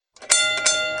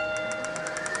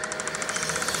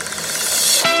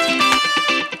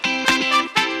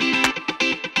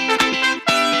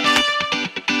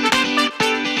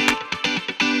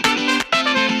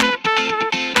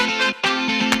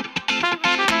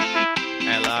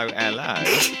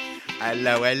Hello.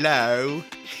 Hello, hello.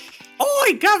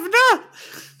 Oi, Governor!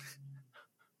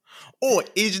 Oh,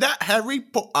 is that Harry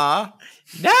Potter?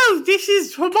 No, this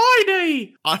is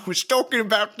Hermione! I was talking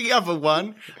about the other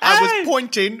one. I was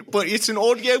pointing, but it's an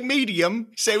audio medium,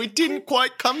 so it didn't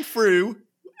quite come through.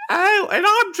 Oh, and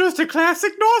I'm just a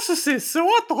classic narcissist, so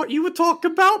I thought you were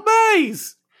talking about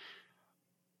maze.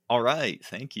 All right,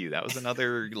 thank you. That was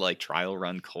another trial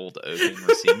run cold open.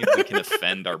 We're seeing if we can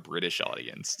offend our British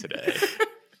audience today.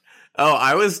 Oh,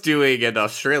 I was doing an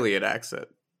Australian accent.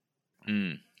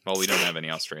 Well, we don't have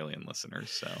any Australian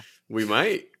listeners, so We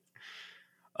might.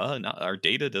 no, our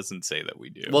data doesn't say that we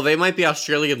do. Well, they might be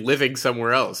Australian living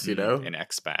somewhere else, you know? An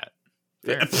expat.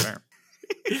 Fair.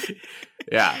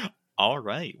 Yeah. All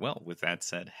right. Well, with that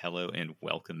said, hello and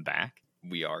welcome back.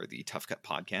 We are the Tough Cut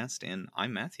Podcast, and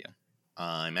I'm Matthew.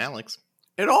 I'm Alex.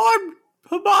 And I'm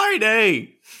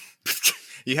Hermione!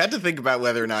 You had to think about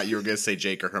whether or not you were going to say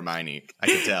Jake or Hermione. I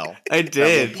could tell. I That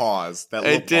did. little pause. That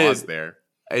little pause there.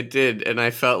 I did, and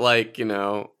I felt like,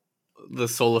 the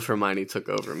soul of Hermione took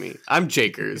over me. I'm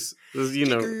Jakers.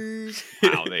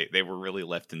 Wow, they were really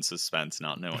left in suspense,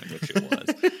 not knowing which it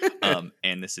was.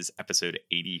 And this is episode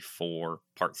 84,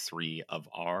 part 3 of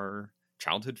our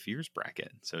childhood fears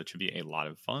bracket. So it should be a lot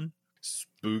of fun.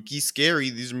 Spooky, scary.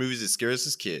 These are movies that scare us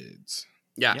as kids.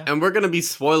 Yeah, and we're going to be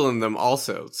spoiling them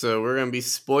also. So we're going to be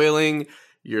spoiling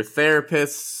your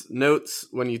therapist's notes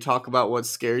when you talk about what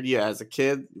scared you as a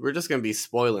kid. We're just going to be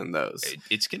spoiling those.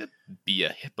 It's going to be a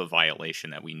HIPAA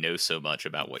violation that we know so much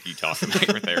about what you talk about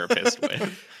your therapist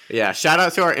with. Yeah, shout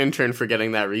out to our intern for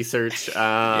getting that research. We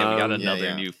got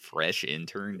another new fresh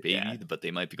intern, baby, Yeah. but they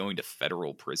might be going to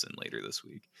federal prison later this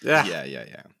week.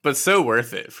 Yeah. But so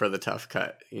worth it for the tough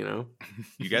cut, You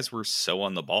guys were so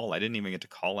on the ball. I didn't even get to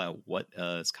call out what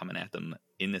is coming at them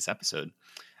in this episode.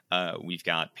 We've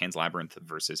got Pan's Labyrinth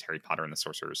versus Harry Potter and the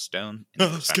Sorcerer's Stone in the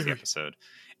first half of the episode.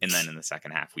 And then in the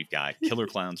second half, we've got Killer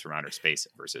Clowns from Outer Space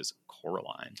versus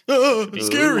Coraline.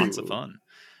 Scary. Lots of fun.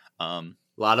 A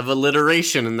lot of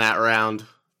alliteration in that round.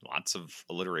 Lots of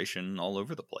alliteration all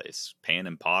over the place. Pan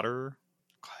and Potter,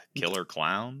 Killer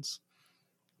Clowns,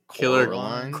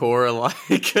 Coraline.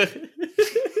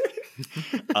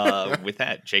 With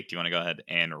that, Jake, do you want to go ahead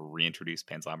and reintroduce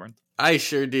Pan's Labyrinth? I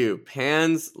sure do.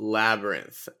 Pan's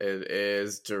Labyrinth. It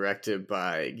is directed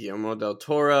by Guillermo del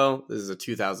Toro. This is a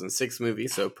 2006 movie,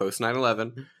 so post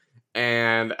 9/11.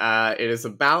 And it is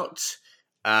about,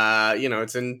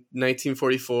 it's in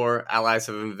 1944. Allies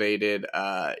have invaded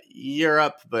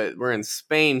Europe, but we're in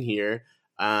Spain here.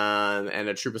 And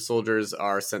a troop of soldiers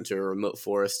are sent to a remote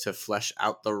forest to flesh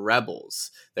out the rebels.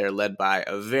 They're led by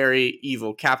a very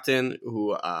evil captain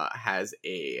who has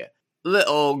a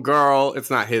little girl. It's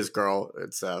not his girl.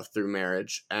 It's through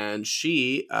marriage. And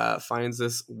she finds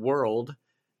this world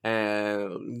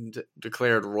and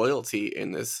declared royalty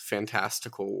in this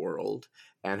fantastical world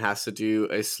and has to do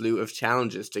a slew of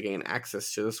challenges to gain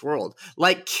access to this world.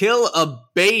 Like kill a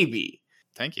baby.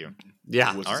 Thank you.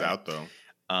 Yeah. What's All right. out, though?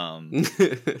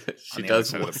 She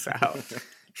does what's out.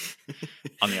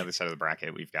 On the other side of the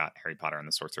bracket, we've got Harry Potter and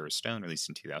the Sorcerer's Stone, released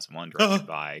in 2001, directed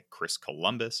by Chris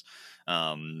Columbus.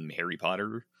 Harry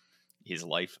Potter, his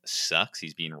life sucks.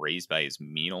 He's being raised by his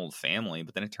mean old family,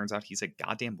 but then it turns out he's a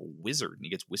goddamn wizard, and he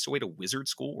gets whisked away to wizard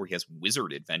school where he has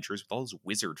wizard adventures with all his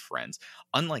wizard friends.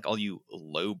 Unlike all you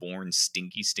low-born,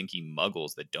 stinky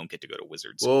muggles that don't get to go to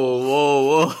wizard school.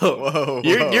 Whoa.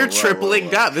 You're tripling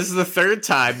down. This is the third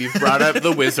time you've brought up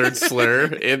the wizard slur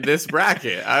in this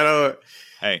bracket. I don't...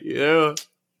 Hey,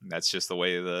 that's just the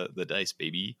way of the dice,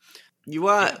 baby. You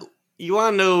want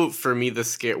to know, for me,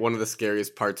 one of the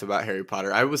scariest parts about Harry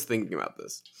Potter? I was thinking about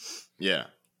this. Yeah.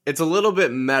 It's a little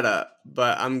bit meta,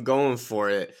 but I'm going for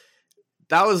it.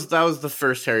 That was the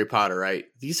first Harry Potter, right?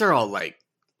 These are all like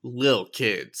little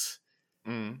kids.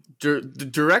 The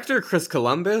director, Chris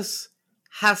Columbus,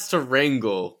 has to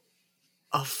wrangle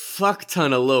a fuck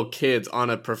ton of little kids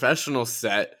on a professional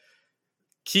set,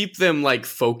 keep them like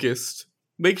focused,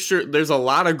 make sure there's a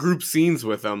lot of group scenes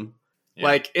with them. Yeah.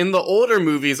 Like in the older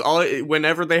movies,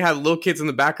 whenever they had little kids in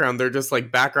the background, they're just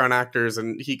like background actors,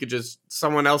 and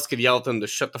someone else could yell at them to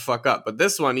shut the fuck up. But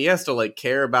this one, he has to like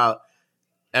care about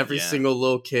every single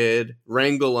little kid,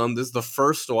 wrangle them. This is the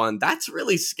first one. That's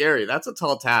really scary. That's a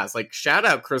tall task. Like, shout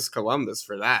out Chris Columbus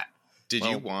for that. Did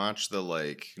you watch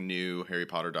the new Harry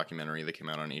Potter documentary that came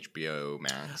out on HBO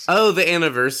Max? Oh, the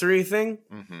anniversary thing?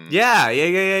 Mm-hmm. Yeah.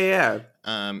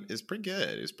 It's pretty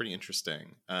good. It's pretty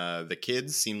interesting. The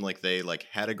kids seemed like they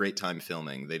had a great time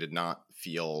filming. They did not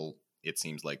feel, it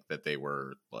seems like, that they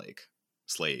were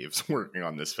slaves working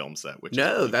on this film set. Which is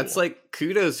really that's cool.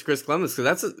 kudos to Chris Columbus,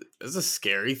 because that's a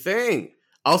scary thing.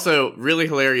 Also, really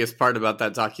hilarious part about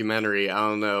that documentary. I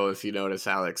don't know if you noticed,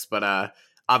 Alex, but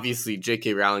obviously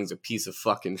J.K. Rowling's a piece of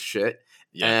fucking shit.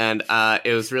 Yeah. And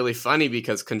it was really funny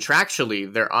because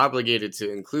contractually they're obligated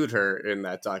to include her in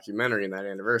that documentary in that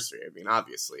anniversary. I mean,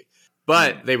 obviously.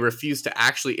 But they refused to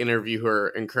actually interview her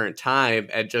in current time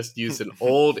and just used an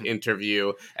old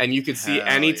interview. And you could see Hell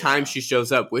anytime yeah. she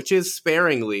shows up, which is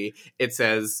sparingly, it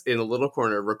says in a little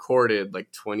corner, recorded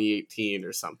like 2018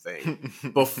 or something,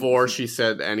 before she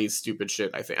said any stupid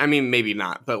shit, I think. I mean, maybe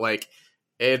not, but like,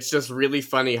 it's just really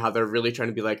funny how they're really trying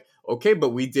to be like, okay, but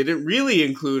we didn't really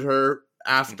include her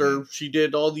after she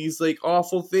did all these like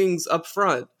awful things up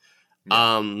front.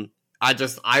 Yeah.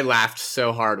 I laughed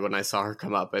so hard when I saw her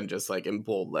come up and just like in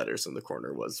bold letters in the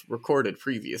corner was recorded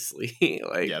previously.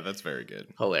 Like, Yeah, that's very good.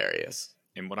 hilarious.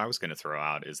 And what I was going to throw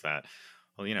out is that,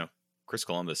 well, you know, Chris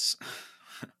Columbus,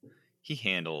 he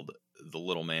handled the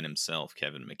little man himself,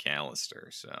 Kevin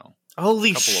McAllister. So,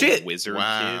 Holy couple shit. of wizard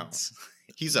Wow. kids.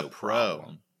 He's a no pro.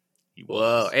 problem. He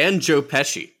Whoa. was. And Joe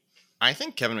Pesci. I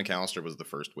think Kevin McAllister was the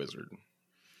first wizard.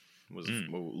 Was a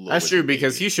little That's true wizard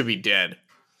because baby. he should be dead.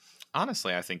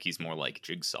 Honestly, I think he's more like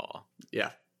Jigsaw.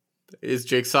 Yeah. Is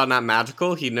Jigsaw not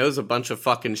magical? He knows a bunch of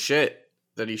fucking shit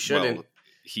that he shouldn't. Well,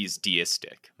 he's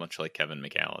deistic, much like Kevin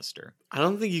McAllister. I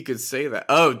don't think you could say that.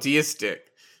 Oh,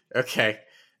 deistic. Okay.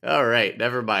 All right.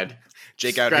 Never mind.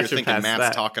 Jake out here Scratching thinking past Matt's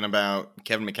that. talking about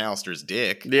Kevin McAllister's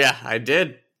dick. Yeah, I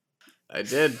did.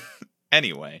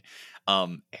 Anyway,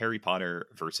 Harry Potter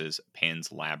versus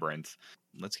Pan's Labyrinth.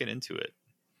 Let's get into it.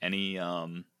 Any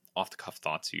off the cuff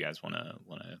thoughts you guys want to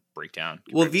break down?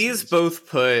 Well, compare the these series? both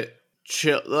put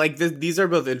these are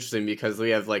both interesting because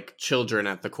we have like children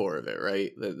at the core of it,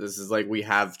 right? This is like we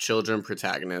have children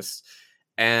protagonists,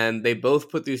 and they both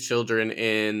put these children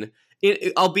in,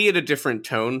 albeit a different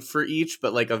tone for each,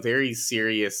 but like a very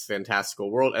serious, fantastical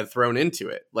world and thrown into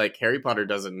it. Like Harry Potter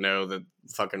doesn't know that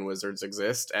fucking wizards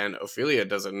exist, and Ophelia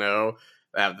doesn't know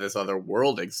that this other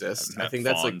world exists. I think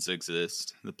that's like fawns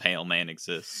exist. The Pale Man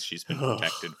exists. She's been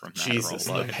protected from that Jesus,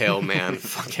 her whole the life. Pale Man,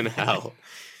 fucking hell.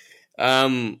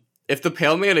 If the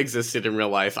Pale Man existed in real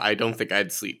life, I don't think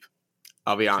I'd sleep.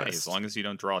 I'll be Hey, honest. as long as you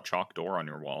don't draw a chalk door on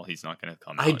your wall, he's not going to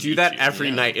come out. I and do eat that you. every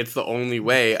Yeah. night. It's the only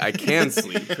way I can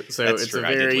sleep. So That's it's true. a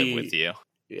I very did live with you.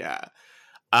 yeah.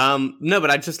 No, but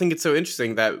I just think it's so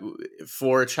interesting that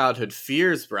for childhood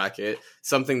fears bracket,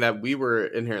 something that we were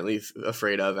inherently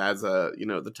afraid of as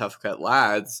the tough cut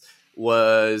lads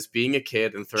was being a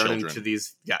kid and thrown Children. into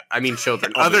these. Yeah, I mean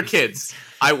children, other kids.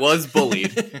 I was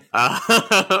bullied.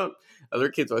 Other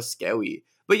kids were scary.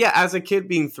 But yeah, as a kid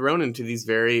being thrown into these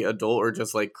very adult or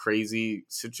just like crazy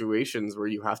situations where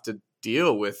you have to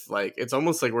deal with like it's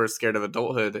almost like we're scared of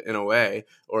adulthood in a way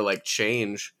or like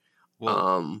change.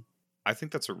 Well, I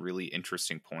think that's a really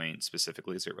interesting point,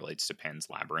 specifically as it relates to Pan's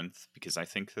Labyrinth, because I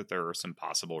think that there are some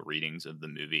possible readings of the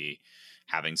movie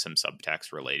having some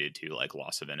subtext related to like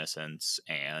loss of innocence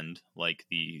and like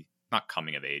the not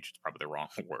coming of age, it's probably the wrong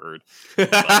word,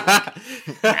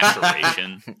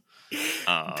 maturation.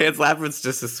 Pan's Labyrinth's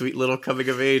just a sweet little coming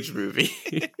of age movie.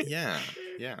 Yeah.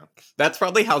 That's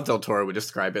probably how Del Toro would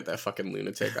describe it, that fucking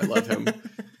lunatic. I love him.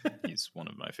 He's one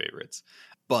of my favorites.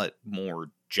 But more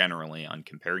generally on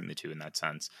comparing the two in that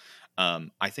sense,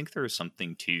 I think there is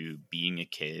something to being a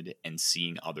kid and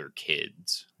seeing other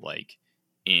kids like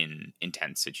in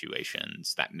intense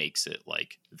situations that makes it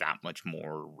like that much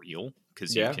more real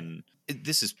because Yeah. you can.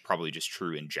 This is probably just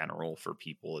true in general for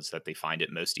people is that they find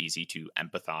it most easy to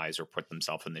empathize or put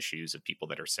themselves in the shoes of people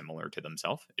that are similar to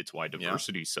themselves. It's why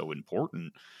diversity is so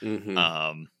important.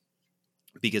 Mhm.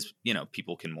 Because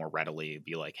people can more readily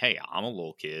be like, hey, I'm a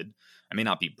little kid, I may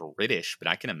not be British, but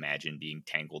I can imagine being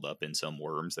tangled up in some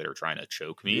worms that are trying to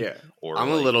choke me. Yeah. Or I'm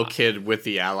a like, little kid with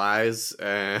the Allies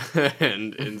and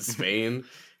in Spain,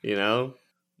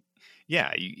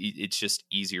 yeah, it's just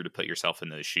easier to put yourself in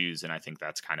those shoes, and I think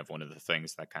that's kind of one of the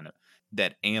things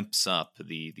that amps up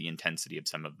the intensity of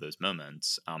some of those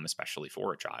moments, especially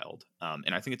for a child.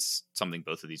 And I think it's something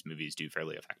both of these movies do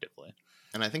fairly effectively.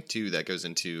 And I think too that goes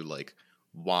into like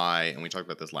why, and we talked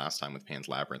about this last time with Pan's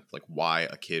Labyrinth, like why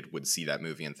a kid would see that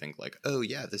movie and think like, oh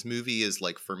yeah, this movie is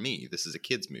like for me. This is a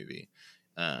kid's movie.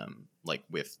 Like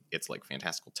with its like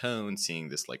fantastical tone, seeing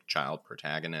this like child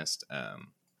protagonist.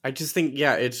 I just think,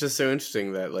 yeah, it's just so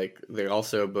interesting that like they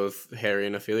also both Harry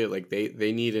and Ophelia, like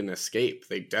they need an escape.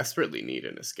 They desperately need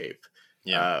an escape.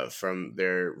 From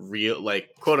their real,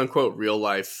 like quote unquote real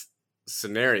life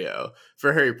scenario.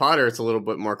 For Harry Potter, it's a little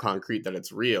bit more concrete that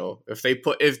it's real.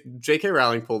 If J.K.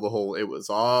 Rowling pulled the whole "it was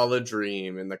all a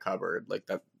dream" in the cupboard, like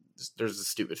that, there's a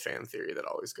stupid fan theory that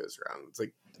always goes around. It's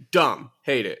like dumb,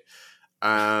 hate it.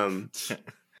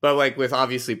 But like with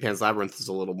obviously Pan's Labyrinth is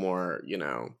a little more, you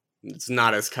know, it's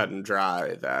not as cut and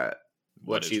dry that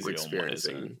what is she's real and what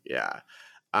experiencing. isn't. Yeah.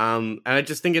 And I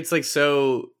just think it's like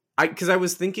so because I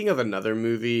was thinking of another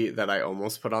movie that I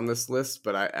almost put on this list,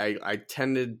 but I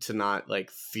tended to not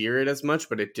like fear it as much,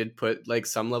 but it did put like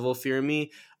some level of fear in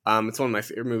me. It's one of my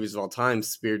favorite movies of all time,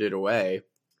 Spirited Away.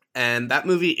 And that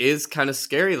movie is kind of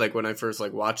scary. Like when I first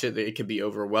like watch it, it can be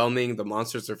overwhelming. The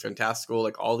monsters are fantastical,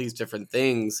 like all these different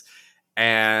things.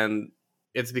 And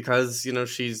it's because, you know,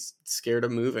 she's scared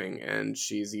of moving and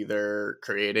she's either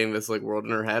creating this like world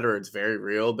in her head or it's very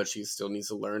real, but she still needs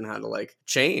to learn how to like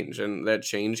change, and that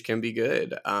change can be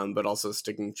good, but also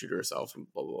sticking true to herself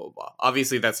and blah, blah, blah, blah.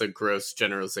 Obviously, that's a gross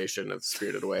generalization of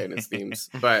Spirited Away and its themes,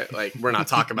 but like we're not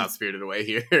talking about Spirited Away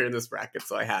here in this bracket,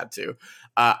 so I had to.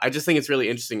 I just think it's really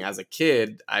interesting as a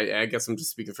kid. I guess I'm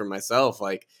just speaking for myself.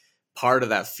 Like part of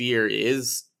that fear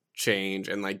is change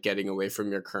and like getting away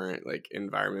from your current like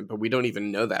environment, but we don't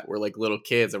even know that. We're like little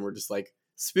kids and we're just like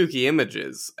spooky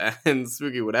images and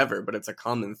spooky whatever, but it's a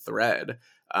common thread.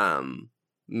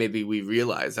 Maybe we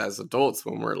realize as adults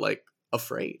when we're like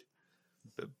afraid.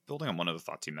 Building on one of the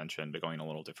thoughts you mentioned, but going a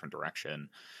little different direction,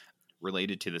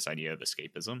 related to this idea of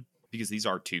escapism, because these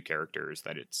are two characters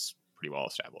that it's pretty well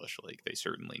established, like they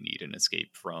certainly need an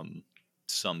escape from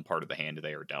some part of the hand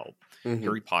they are dealt. Mm-hmm.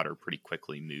 Harry Potter pretty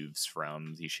quickly moves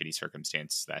from the shitty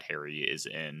circumstance that Harry is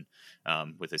in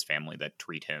with his family that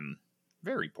treat him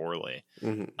very poorly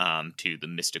to the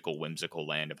mystical, whimsical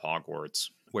land of Hogwarts.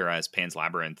 Whereas Pan's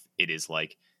Labyrinth, it is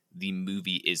like the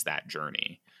movie is that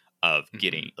journey of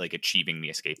getting like achieving the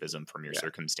escapism from your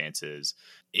circumstances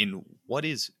in what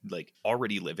is like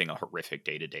already living a horrific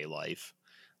day-to-day life,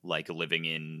 like living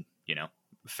in, you know,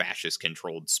 fascist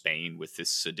controlled Spain with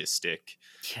this sadistic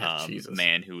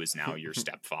man who is now your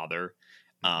stepfather.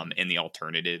 And the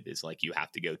alternative is like you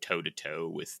have to go toe to toe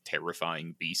with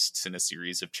terrifying beasts in a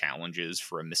series of challenges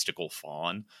for a mystical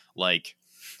fawn. Like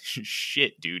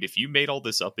shit, dude, if you made all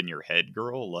this up in your head,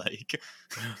 girl, like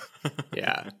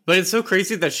yeah, but it's so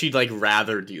crazy that she'd like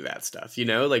rather do that stuff, you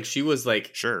know, like she was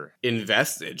like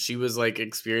invested, she was like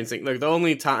experiencing like the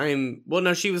only time, well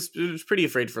no, she was pretty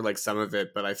afraid for like some of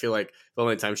it, but I feel like the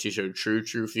only time she showed true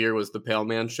fear was the pale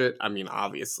man shit. I mean,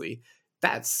 obviously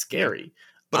that's scary,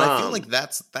 but I feel like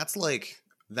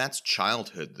that's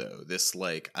childhood though, this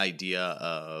like idea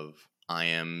of I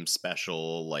am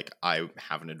special, like I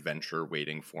have an adventure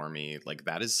waiting for me. Like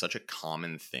that is such a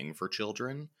common thing for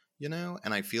children, you know?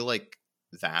 And I feel like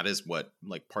that is what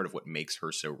like part of what makes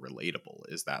her so relatable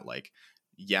is that like,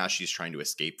 yeah, she's trying to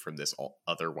escape from this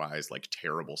otherwise like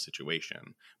terrible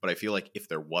situation. But I feel like if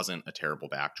there wasn't a terrible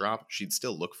backdrop, she'd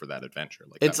still look for that adventure.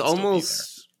 Like it's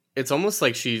almost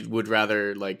like she would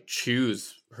rather like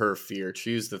choose her fear,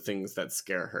 choose the things that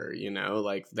scare her, you know,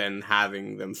 like than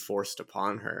having them forced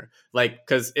upon her. Like,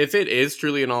 because if it is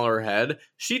truly in all her head,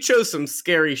 she chose some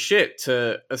scary shit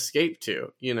to escape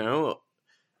to, you know,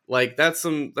 like that's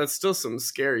still some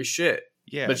scary shit.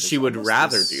 Yeah, but she would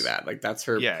rather do that. Like that's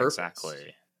her purpose.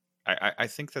 Exactly. I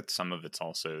think that some of it's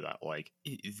also that like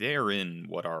they're in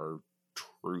what are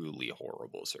truly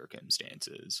horrible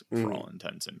circumstances for all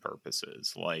intents and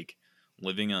purposes. Like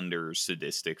living under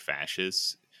sadistic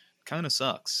fascists kind of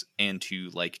sucks, and to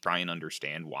like try and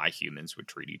understand why humans would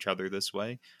treat each other this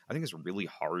way, I think is really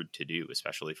hard to do,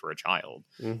 especially for a child.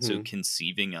 So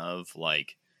conceiving of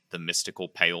like the mystical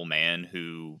pale man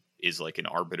who is like an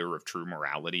arbiter of true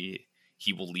morality,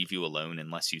 he will leave you alone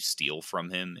unless you steal from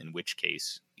him, in which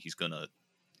case he's gonna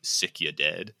sick you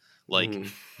dead, like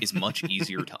is much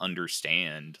easier to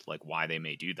understand like why they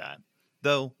may do that.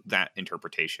 Though that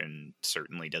interpretation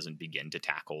certainly doesn't begin to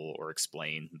tackle or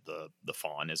explain the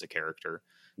fawn as a character.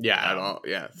 Yeah, at all.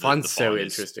 Yeah, Fawn's so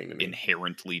interesting to me.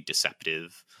 Inherently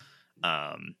deceptive,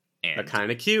 and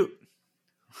kind of cute.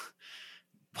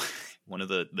 One of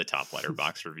the top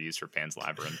Letterboxd reviews for Pan's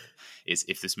Labyrinth is,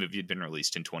 if this movie had been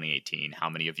released in 2018, how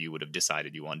many of you would have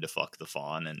decided you wanted to fuck the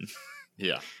fawn? And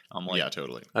yeah, I'm like, yeah,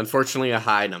 totally. Unfortunately, a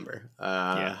high number.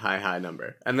 High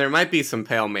number. And there might be some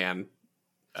pale man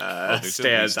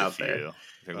stands out there.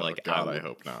 They're like, God, I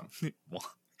hope not.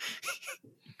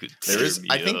 There is.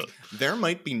 I think there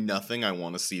might be nothing I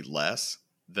want to see less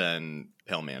than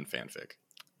Pale Man fanfic.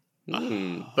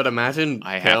 But imagine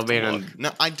Pale Man.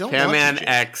 No, I don't. Pale want Man to,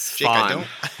 X Jake. Fawn.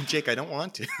 Jake, I don't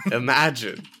want to.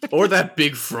 Imagine, or that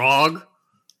big frog.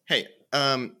 Hey,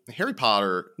 Harry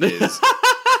Potter is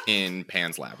in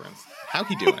Pan's Labyrinth. How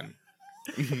he doing,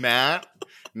 Matt?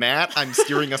 I'm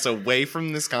steering us away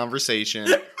from this conversation.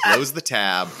 Close the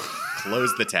tab.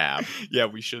 Yeah,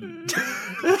 we shouldn't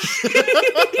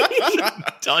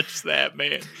touch that,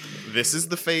 man. This is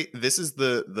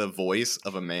the voice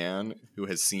of a man who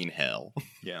has seen hell.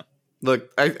 Yeah.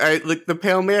 Look, I look, the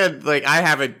Pale Man, like, I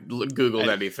haven't Googled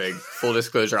anything. Full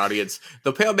disclosure, audience.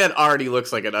 The Pale Man already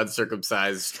looks like an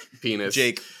uncircumcised penis.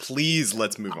 Jake, please,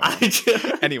 let's move on.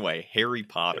 Anyway, Harry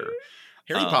Potter.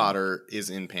 Harry Potter is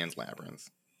in Pan's Labyrinth.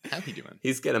 How's he doing?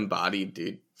 He's getting bodied,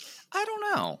 dude. I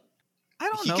don't know.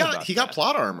 He got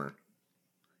plot armor.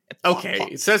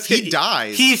 Okay, so He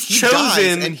dies. He's He chosen,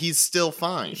 dies and he's still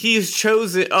fine. He's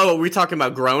chosen. Oh, are we talking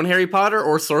about grown Harry Potter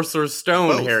or Sorcerer's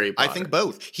Stone Both. Harry Potter? I think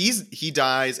both. He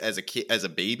dies as a kid, as a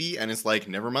baby, and it's like,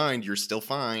 never mind, you're still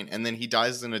fine. And then he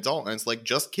dies as an adult, and it's like,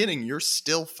 just kidding, you're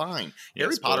still fine. Yeah,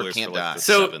 Harry Potter spoilers can't for, like, die. the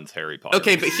So- 7th Harry Potter.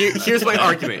 Okay, but here's my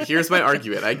argument. Here's my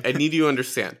argument. I need you to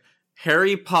understand.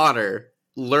 Harry Potter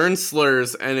learns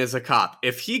slurs and is a cop.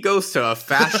 If he goes to a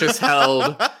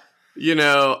fascist-held, you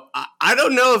know, I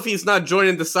don't know if he's not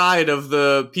joining the side of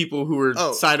the people who were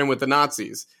siding with the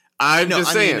Nazis. I'm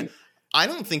just saying. mean, I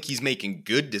don't think he's making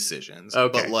good decisions.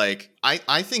 Okay. But like,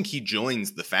 I think he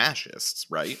joins the fascists,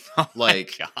 right? Oh my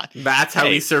Like, God. That's how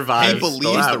Hey, he survives. he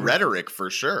believes the rhetoric for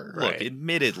sure. Look, Right.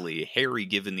 admittedly, Harry,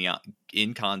 given the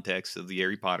in context of the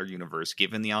Harry Potter universe,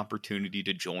 given the opportunity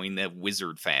to join the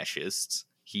wizard fascists,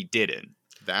 he didn't.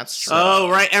 That's true. Oh,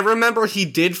 right. And remember, he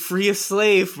did free a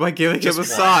slave by giving him a one.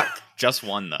 sock. Just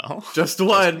one, though. Just Just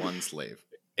one. one slave.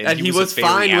 And he was a very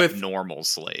fine with- abnormal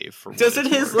slave. For what Doesn't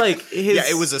it's his, worth. like, his... Yeah,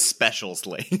 it was a special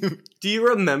slave. Do you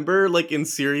remember, like, in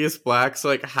Sirius Black's,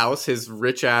 like, house, his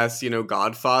rich-ass, you know,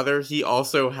 godfather? He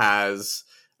also has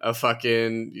a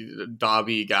fucking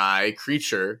Dobby guy,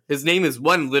 Creature. His name is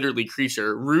literally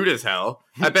Creature. Rude as hell.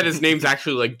 I bet his name's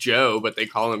actually, like, Joe, but they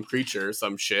call him Creature or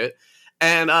some shit.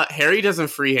 And Harry doesn't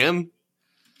free him.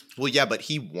 Well, yeah, but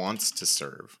he wants to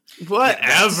serve.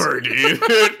 Whatever, dude.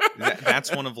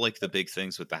 That's one of like the big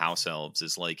things with the house elves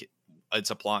is like it's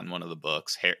a plot in one of the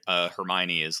books.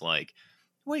 Hermione is like,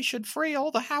 we should free all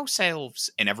the house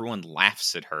elves, and everyone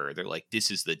laughs at her. They're like,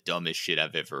 this is the dumbest shit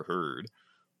I've ever heard.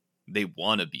 They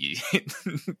want to be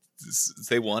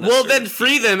they want to Well, then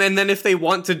free them, and then if they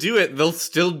want to do it, they'll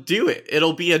still do it.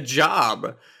 It'll be a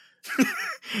job.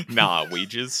 Nah,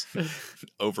 wages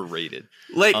overrated.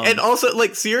 Like, and also,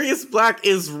 like, Sirius Black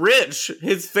is rich.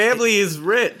 His family is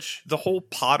rich. The whole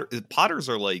Potters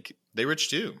are like, They rich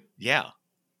too. yeah,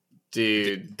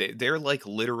 Dude. they're like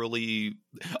literally.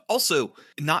 Also,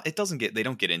 they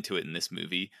don't get into it in this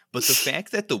movie, but the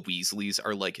fact that the Weasleys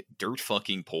are like dirt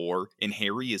fucking poor and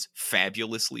Harry is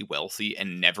fabulously wealthy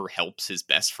and never helps his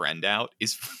best friend out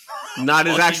is Not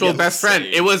his fucking actual best friend.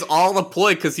 insane. It was all a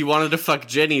ploy because he wanted to fuck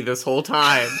Jenny this whole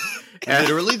time. And-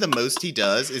 Literally, the most he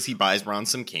does is he buys Ron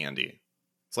some candy.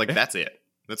 It's like, that's it.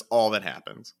 That's all that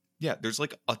happens. Yeah, there's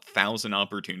like 1,000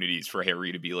 opportunities for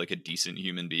Harry to be like a decent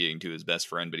human being to his best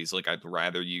friend, but he's like, I'd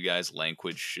rather you guys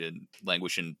languish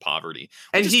in poverty.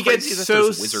 And Which is he crazy gets that so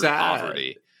there's wizard sad.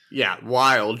 poverty. Yeah,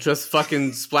 wild. Just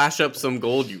fucking splash up some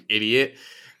gold, you idiot.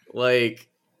 Like,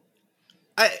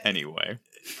 Anyway,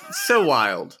 so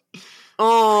wild.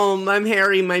 Oh, I'm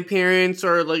Harry. My parents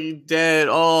are like dead.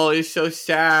 Oh, it's so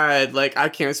sad. Like, I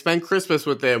can't spend Christmas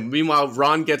with them. Meanwhile,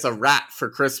 Ron gets a rat for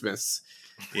Christmas.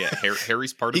 yeah,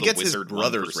 Harry's part of He the gets his wizard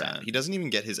brother's 1%. rat. He doesn't even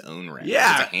get his own rat.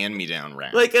 Yeah. It's a hand-me-down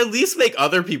rat. Like, at least make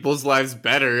other people's lives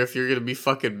better if you're gonna be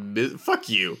fucking fuck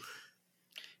you.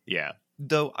 Yeah,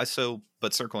 though.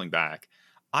 But circling back,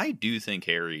 I do think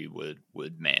Harry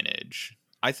would manage.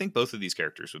 I think both of these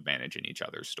characters would manage in each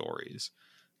other's stories.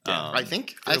 Yeah, I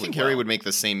think fairly Harry well. would make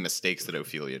the same mistakes that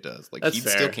Ophelia does. Like, That's he'd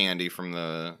fair. steal candy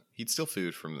from he'd steal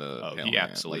food from the Oh, Pale he Man.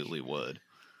 absolutely would. Like,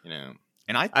 you know,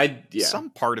 And Yeah. some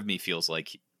part of me feels like,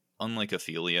 unlike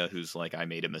Ophelia, who's like, I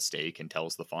made a mistake and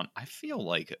tells the font, I feel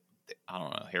like, I don't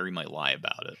know, Harry might lie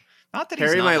about it. Not that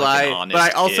Harry he's not might like an lie, honest but I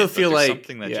also kid, feel there's like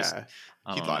something that yeah, just,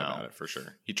 I he'd don't lie know. about it for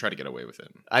sure. He'd try to get away with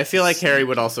it. I feel like Harry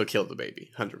would also kill the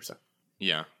baby, 100%.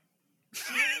 Yeah.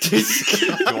 Do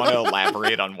you want to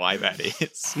elaborate on why that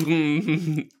is?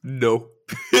 No.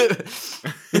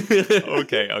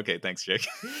 Okay, thanks, Jake.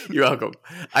 You're welcome.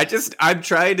 I'm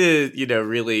trying to,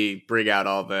 really bring out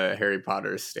all the Harry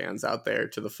Potter stands out there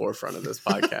to the forefront of this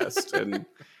podcast, and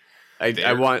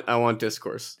I want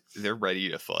discourse. They're ready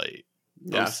to fight.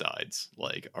 Both Yeah. sides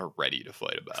are ready to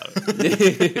fight about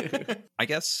it. Yeah. I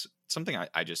guess something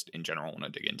I just in general want to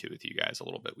dig into with you guys a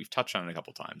little bit. We've touched on it a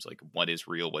couple times, like what is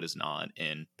real, what is not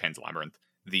in Pan's Labyrinth.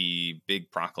 The big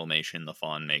proclamation the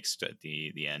fawn makes at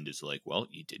the end is like, well,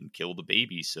 you didn't kill the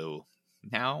baby, so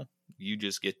now you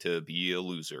just get to be a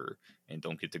loser and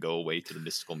don't get to go away to the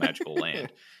mystical magical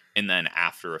land. And then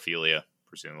after Ophelia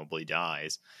presumably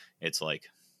dies, it's like,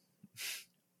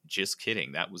 just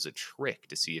kidding. That was a trick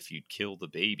to see if you'd kill the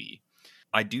baby.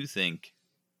 I do think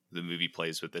the movie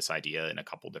plays with this idea in a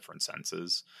couple different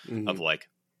senses Mhm. of like,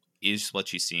 is what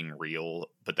she's seeing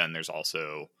real? But then there's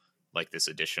also like this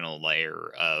additional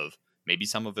layer of maybe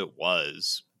some of it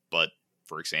was, but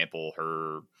for example,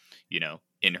 her, you know,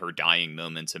 in her dying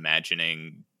moments,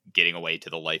 imagining getting away to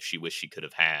the life she wished she could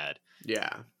have had.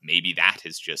 Yeah. Maybe that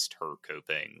is just her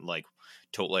coping. Like,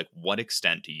 to like, what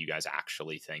extent do you guys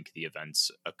actually think the events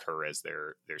occur as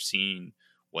they're seen?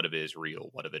 What of it is real?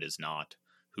 What of it is not?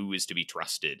 Who is to be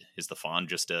trusted? Is the fawn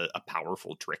just a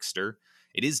powerful trickster?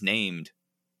 It is named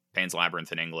Pan's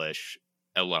Labyrinth in English,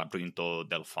 El Laberinto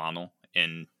del Fauno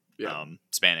in Yeah.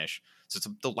 Spanish. So it's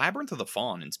the Labyrinth of the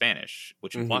Fawn in Spanish,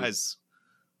 which implies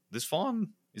this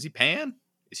fawn, is he Pan?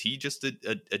 Is he just a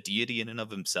deity in and of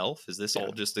himself? Is this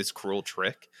all just this cruel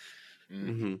trick?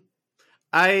 Mm-hmm.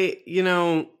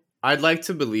 I'd like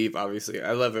to believe, obviously,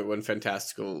 I love it when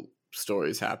fantastical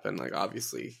stories happen. Like,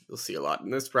 obviously, you'll see a lot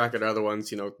in this bracket, other ones,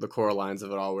 the Coralines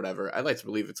of it all, whatever. I'd like to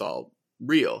believe it's all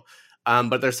real.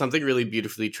 But there's something really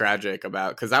beautifully tragic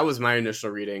about, because that was my initial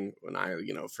reading when I,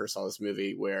 first saw this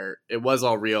movie, where it was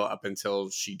all real up until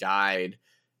she died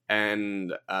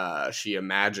and she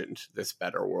imagined this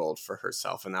better world for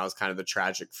herself. And that was kind of the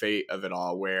tragic fate of it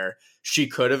all, where she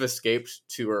could have escaped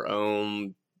to her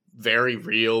own very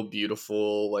real,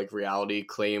 beautiful, like, reality,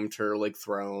 claimed her, like,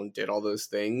 throne, did all those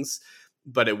things.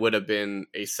 But it would have been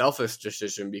a selfish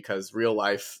decision because real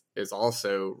life is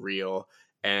also real.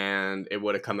 And it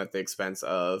would have come at the expense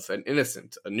of an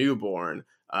innocent, a newborn,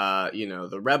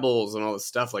 the rebels and all this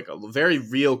stuff. Like, very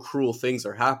real, cruel things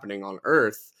are happening on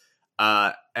Earth.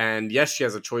 And yes, she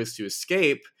has a choice to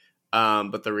escape.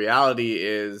 But the reality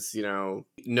is, no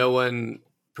one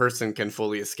person can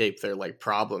fully escape their, like,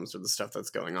 problems or the stuff that's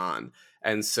going on.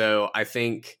 And so I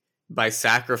think by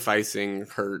sacrificing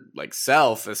her, like,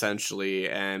 self, essentially,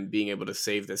 and being able to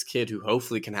save this kid who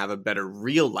hopefully can have a better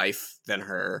real life than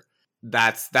her,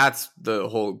 that's the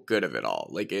whole good of it all.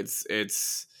 Like, it's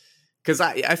because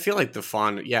I feel like the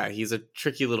fawn, yeah, he's a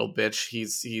tricky little bitch.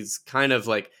 He's kind of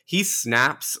like, he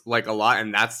snaps like a lot,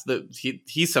 and that's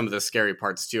he's some of the scary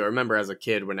parts too. I remember as a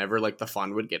kid, whenever like the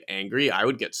fawn would get angry, I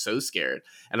would get so scared.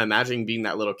 And imagine being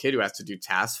that little kid who has to do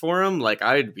tasks for him. Like,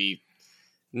 I'd be,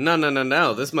 no,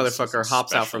 this motherfucker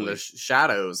hops out from the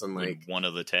shadows and like one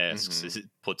of the tasks is it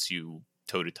puts you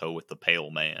toe to toe with the pale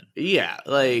man. Yeah,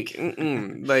 like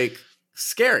like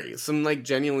scary, some like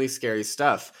genuinely scary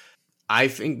stuff. I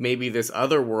think maybe this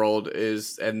other world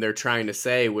is, and they're trying to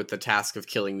say with the task of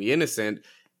killing the innocent,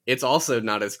 it's also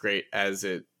not as great as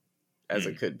it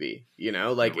could be.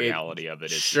 Like, the reality of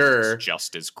it is sure, it's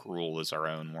just as cruel as our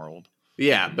own world.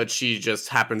 Yeah, but she just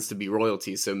happens to be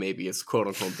royalty, so maybe it's quote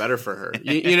unquote better for her.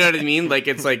 You know what I mean? Like,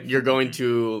 it's like you're going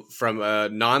to from a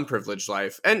non-privileged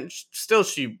life, and still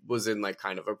she was in like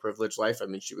kind of a privileged life. I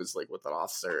mean, she was like with an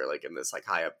officer, like in this like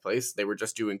high up place. They were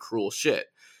just doing cruel shit,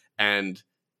 and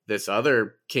this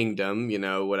other kingdom,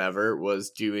 whatever,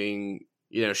 was doing.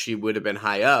 She would have been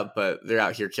high up, but they're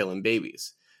out here killing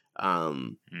babies.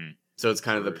 So it's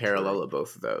kind of the parallel of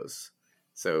both of those.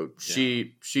 So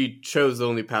she chose the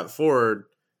only path forward.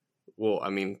 Well, I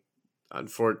mean,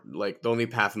 the only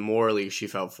path morally she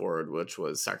felt forward, which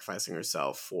was sacrificing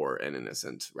herself for an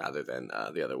innocent rather than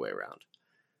the other way around.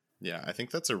 Yeah, I think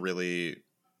that's a really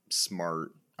smart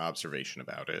observation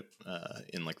about it,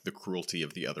 in like the cruelty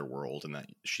of the other world, and that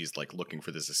she's like looking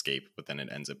for this escape, but then it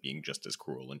ends up being just as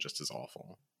cruel and just as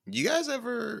awful. You guys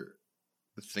ever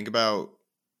think about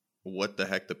what the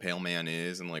heck the Pale Man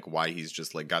is and like why he's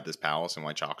just like got this palace and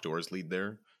why chalk doors lead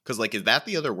there? Because like, is that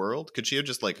the other world? Could she have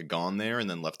just like gone there and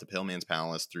then left the Pale Man's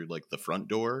palace through like the front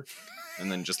door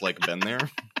and then just like been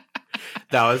there?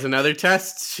 That was another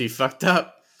test. She fucked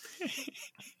up.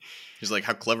 She's like,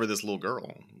 how clever this little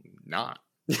girl. Not.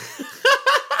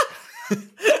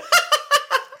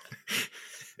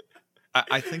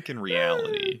 I think in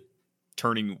reality,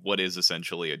 turning what is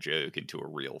essentially a joke into a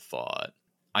real thought,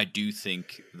 I do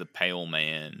think the Pale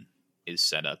Man is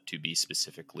set up to be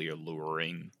specifically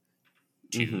alluring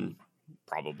to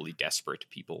probably desperate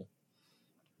people.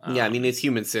 Yeah, I mean, it's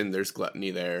human sin. There's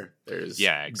gluttony there. There's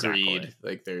exactly. greed.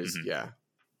 Like, there's,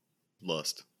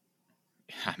 lust.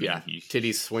 I mean,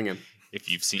 titties swinging. If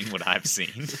you've seen what I've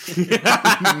seen.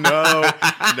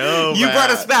 No. You brought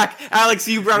us back. Alex,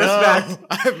 you brought us back.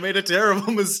 I've made a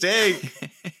terrible mistake.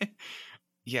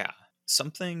 Yeah.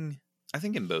 Something, I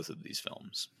think in both of these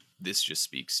films, this just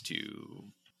speaks to,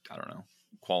 I don't know,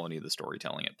 quality of the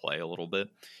storytelling at play a little bit,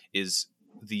 is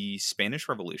the Spanish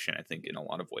Revolution, I think in a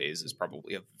lot of ways, is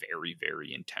probably a very,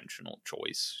 very intentional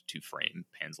choice to frame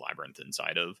Pan's Labyrinth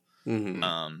inside of.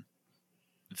 Mm-hmm.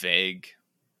 Vague.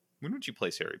 When would you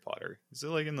place Harry Potter? Is it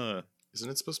like in the Isn't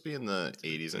it supposed to be in the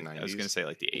 80s and 90s? I was going to say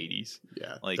like the 80s.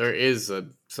 Yeah, Like, there is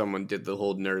someone did the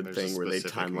whole nerd There's thing a where they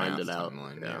specific timelined math it out.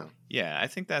 timeline, yeah. yeah, I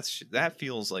think that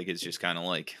feels like it's just kind of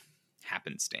like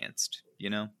happenstanced, you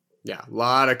know? Yeah, a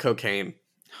lot of cocaine.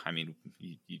 I mean,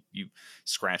 you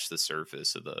scratch the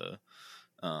surface of the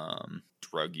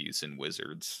drug use in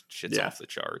Wizards. Shit's Yeah. off the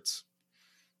charts,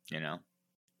 you know?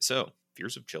 So,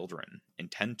 fears of children,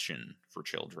 intention for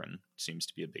children seems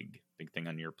to be a big thing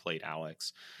on your plate,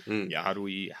 Alex. Mm. Yeah, what do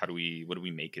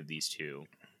we make of these two?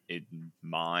 In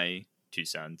my 2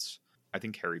 cents, I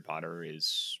think Harry Potter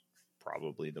is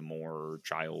probably the more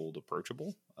child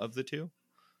approachable of the two.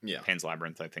 Yeah. Pan's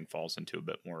Labyrinth, I think, falls into a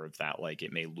bit more of that. Like,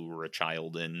 it may lure a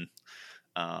child in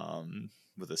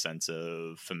with a sense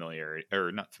of familiarity,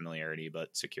 or not familiarity,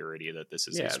 but security that this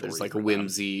is a story there's like a for them.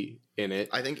 whimsy in it.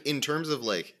 I think in terms of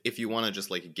like, if you want to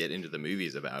just like get into the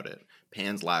movies about it,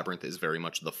 Pan's Labyrinth is very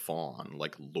much the fawn,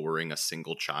 like luring a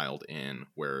single child in,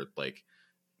 where like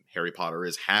Harry Potter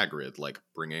is Hagrid, like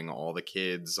bringing all the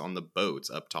kids on the boats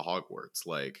up to Hogwarts.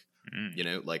 Like, you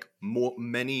know, like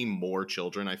many more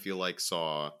children I feel like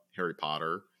saw Harry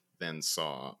Potter than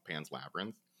saw Pan's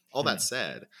Labyrinth. All that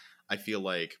said, I feel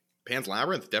like Pan's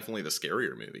Labyrinth definitely the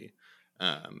scarier movie.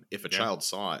 If a child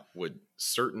saw it, would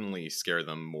certainly scare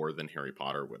them more than Harry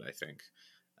Potter would, I think,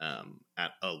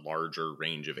 at a larger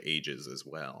range of ages as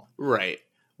well. Right.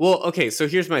 Well, okay, so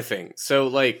here's my thing. So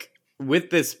like with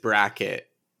this bracket,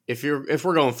 if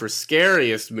we're going for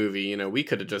scariest movie, you know, we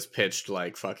could have just pitched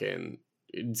like fucking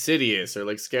Insidious or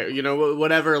like scary, you know,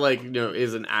 whatever, like, you know,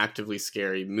 is an actively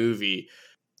scary movie.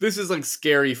 This is like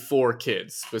scary for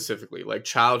kids specifically, like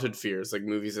childhood fears, like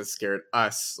movies that scared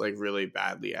us like really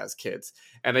badly as kids.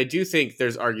 And I do think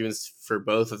there's arguments for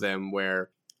both of them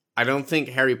where I don't think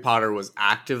Harry Potter was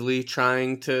actively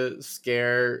trying to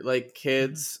scare like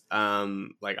kids.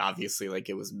 Like obviously like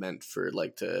it was meant for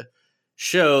like to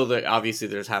show that obviously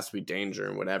there has to be danger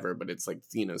and whatever, but it's like,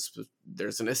 you know,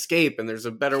 there's an escape and there's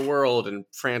a better world and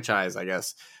franchise, I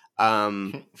guess.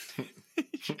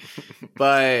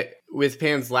 But with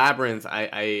Pan's Labyrinth,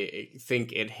 I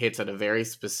think it hits at a very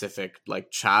specific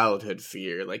like childhood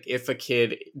fear. Like if a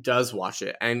kid does watch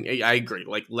it, and I agree,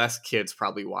 like less kids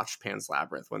probably watched Pan's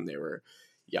Labyrinth when they were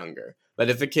younger. But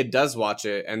if a kid does watch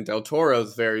it, and Del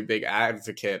Toro's very big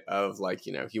advocate of like,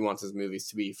 you know, he wants his movies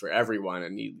to be for everyone,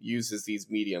 and he uses these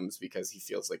mediums because he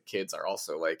feels like kids are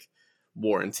also like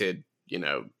warranted, you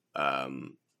know,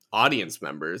 audience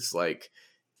members. Like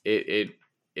it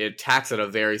attacks at a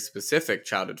very specific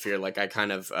childhood fear. Like I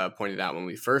kind of pointed out when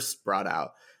we first brought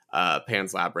out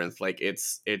Pan's Labyrinth, like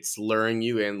it's luring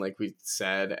you in, like we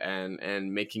said,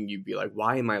 and making you be like,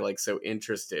 why am I like so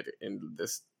interested in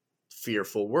this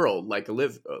fearful world, like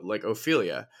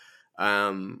Ophelia.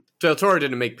 Del Toro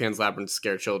didn't make Pan's Labyrinth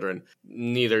scare children.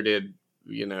 Neither did,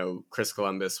 you know, Chris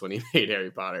Columbus when he made Harry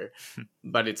Potter.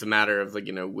 But it's a matter of like,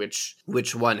 you know, which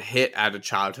one hit at a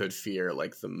childhood fear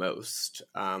like the most,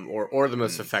 or the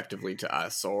most effectively to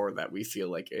us, or that we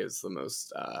feel like is the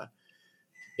most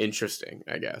interesting,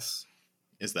 I guess.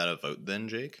 Is that a vote then,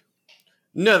 Jake?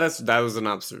 No, that was an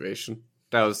observation.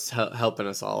 That was helping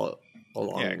us all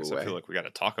along because the way. I feel like we got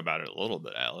to talk about it a little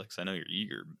bit, Alex. I know you're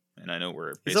eager, and I know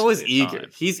we're He's always eager.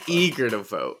 Time, He's eager to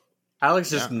vote. Alex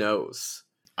just knows.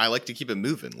 I like to keep it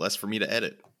moving, less for me to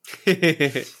edit.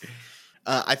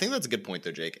 I think that's a good point,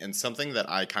 though, Jake. And something that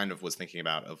I kind of was thinking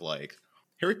about of like,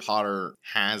 Harry Potter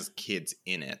has kids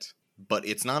in it, but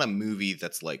it's not a movie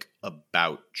that's like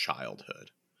about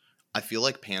childhood. I feel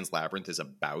like Pan's Labyrinth is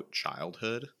about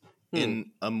childhood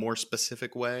in a more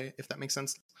specific way, if that makes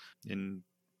sense. In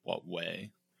what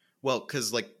way? Well,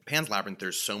 because like Pan's Labyrinth,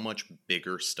 there's so much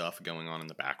bigger stuff going on in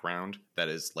the background that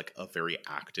is like a very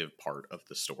active part of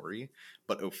the story.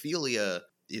 But Ophelia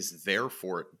is there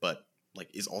for it, but like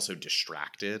is also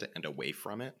distracted and away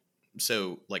from it.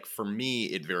 So like for me,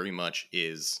 it very much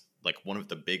is like one of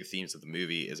the big themes of the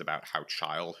movie is about how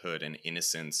childhood and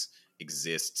innocence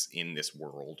exists in this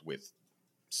world with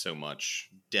so much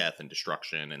death and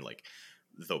destruction, and like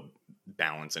the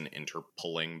balance and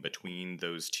interpulling between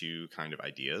those two kind of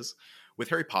ideas. With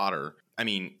Harry Potter, I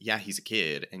mean, yeah, he's a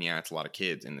kid, and yeah, it's a lot of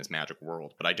kids in this magic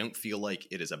world, but I don't feel like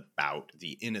it is about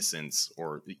the innocence,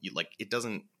 or like it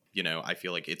doesn't, you know, I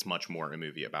feel like it's much more a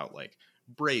movie about like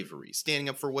bravery, standing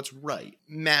up for what's right.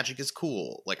 Magic is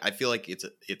cool. Like I feel like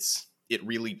it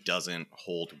really doesn't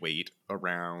hold weight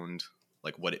around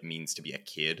like what it means to be a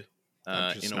kid.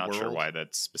 I'm just in a not world. sure why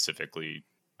that's specifically.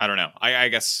 I don't know. I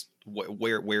guess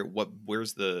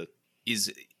where's the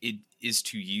is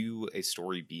to you a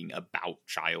story being about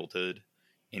childhood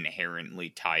inherently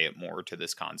tie it more to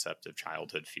this concept of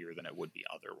childhood fear than it would be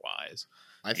otherwise.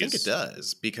 I think it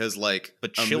does, because like,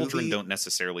 but children don't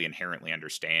necessarily inherently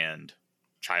understand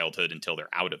childhood until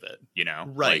they're out of it, you know?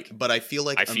 Right. Like, but I feel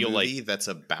like a movie that's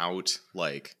about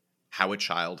like how a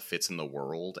child fits in the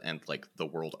world and like the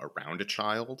world around a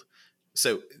child.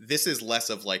 So this is less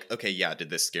of like, okay, yeah, did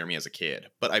this scare me as a kid?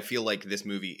 But I feel like this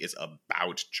movie is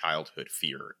about childhood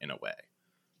fear in a way,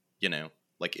 you know?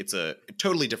 Like, it's a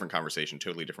totally different conversation,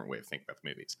 totally different way of thinking about the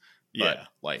movies. But,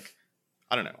 like,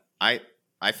 I don't know. I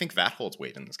think that holds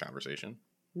weight in this conversation.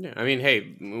 Yeah, I mean,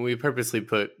 hey, we purposely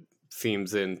put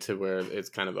themes into where it's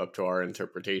kind of up to our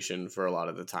interpretation for a lot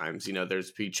of the times. You know,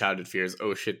 there's childhood fears.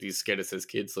 Oh, shit, these scared us as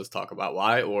kids. Let's talk about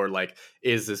why. Or, like,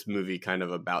 is this movie kind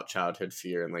of about childhood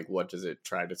fear? And, like, what does it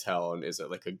try to tell? And is it,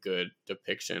 like, a good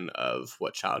depiction of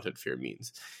what childhood fear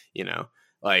means? You know,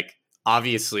 like,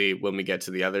 obviously, when we get to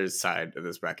the other side of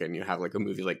this bracket and you have like a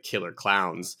movie like Killer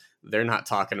Clowns, they're not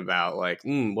talking about like,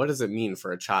 what does it mean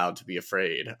for a child to be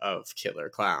afraid of killer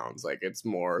clowns? Like, it's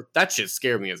more, that shit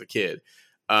scared me as a kid.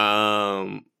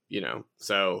 You know,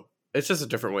 so it's just a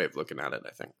different way of looking at it,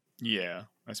 I think. Yeah,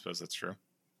 I suppose that's true.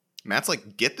 Matt's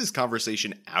like, get this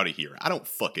conversation out of here. I don't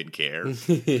fucking care.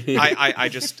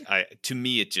 To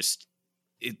me, it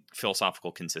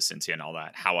philosophical consistency and all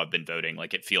that, how I've been voting,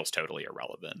 like, it feels totally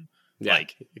irrelevant. Yeah,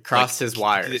 like, it crossed his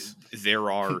wires.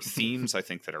 There are themes I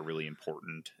think that are really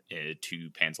important to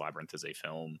Pan's Labyrinth as a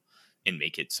film and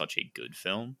make it such a good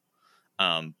film.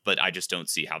 But I just don't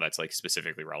see how that's like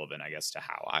specifically relevant, I guess, to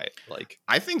how I like.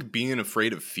 I think being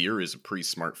afraid of fear is a pretty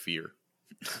smart fear.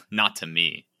 Not to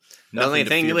me. The only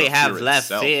thing we have left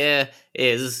fear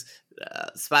is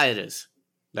spiders.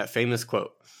 That famous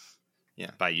quote.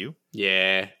 Yeah. By you?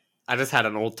 Yeah. I just had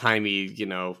an old timey, you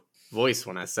know, voice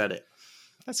when I said it.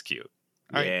 That's cute.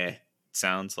 All right.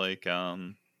 Sounds like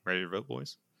ready to vote,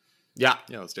 boys? Yeah.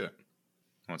 Yeah, let's do it.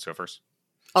 Let's go first.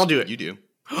 I'll do it. You do.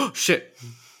 Oh, shit.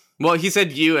 Well, he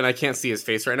said you, and I can't see his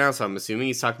face right now, so I'm assuming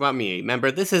he's talking about me.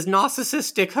 Remember, this is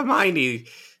narcissistic Hermione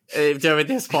during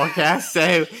this podcast,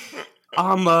 so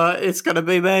it's going to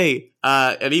be me.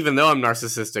 And even though I'm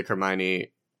narcissistic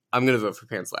Hermione, I'm going to vote for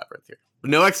Pan's Labyrinth here.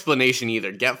 No explanation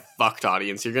either. Get fucked,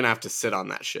 audience. You're going to have to sit on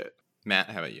that shit. Matt,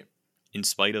 how about you? In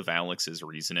spite of Alex's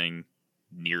reasoning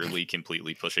nearly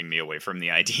completely pushing me away from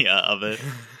the idea of it,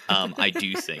 I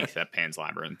do think that Pan's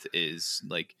Labyrinth is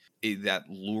like that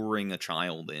luring a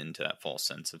child into that false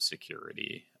sense of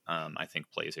security. I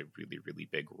think plays a really, really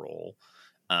big role.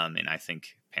 And I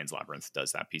think Pan's Labyrinth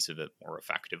does that piece of it more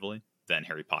effectively than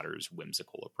Harry Potter's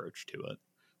whimsical approach to it.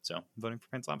 So I'm voting for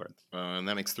Pan's Labyrinth. And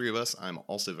that makes three of us. I'm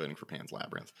also voting for Pan's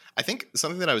Labyrinth. I think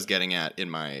something that I was getting at in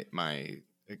my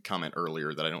comment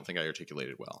earlier that I don't think I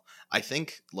articulated well. I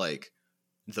think like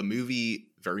the movie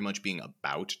very much being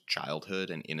about childhood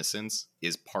and innocence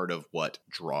is part of what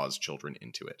draws children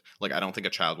into it. Like, I don't think a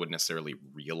child would necessarily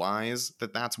realize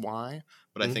that that's why,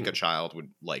 but I think a child would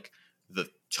like the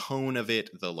tone of it,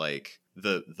 the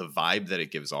vibe that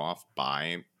it gives off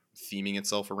by theming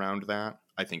itself around that,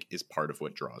 I think is part of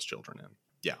what draws children in.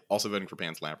 Yeah. Also voting for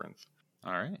Pan's Labyrinth.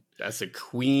 All right. That's a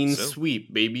queen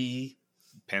sweep, baby.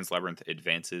 Pan's Labyrinth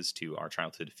advances to our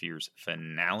Childhood Fears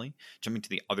finale. Jumping to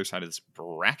the other side of this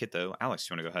bracket, though, Alex,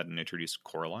 do you want to go ahead and introduce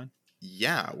Coraline?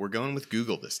 Yeah, we're going with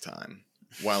Google this time.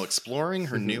 While exploring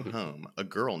her new home, a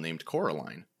girl named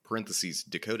Coraline, parentheses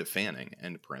Dakota Fanning,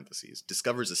 end parentheses,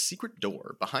 discovers a secret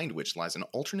door behind which lies an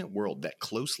alternate world that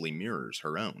closely mirrors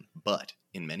her own, but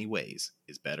in many ways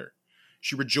is better.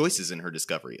 She rejoices in her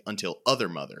discovery until other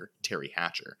mother, Terry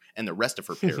Hatcher, and the rest of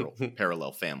her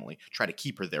parallel family try to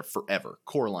keep her there forever.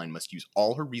 Coraline must use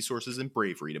all her resources and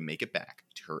bravery to make it back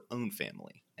to her own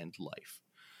family and life.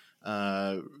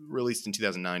 Released in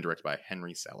 2009, directed by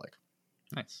Henry Selick.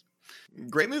 Nice.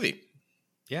 Great movie.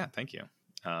 Yeah, thank you.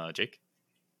 Jake,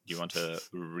 do you want to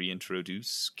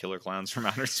reintroduce Killer Clowns from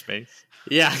Outer Space?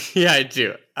 Yeah, I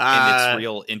do. And its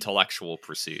real intellectual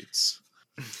pursuits.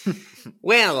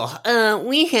 Well,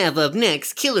 we have up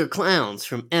next Killer Clowns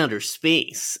from Outer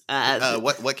Space.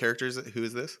 What character is it? Who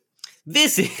is this?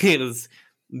 This is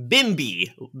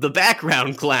Bimby, the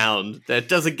background clown that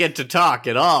doesn't get to talk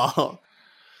at all.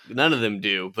 None of them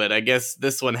do, but I guess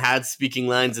this one had speaking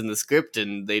lines in the script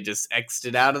and they just X'd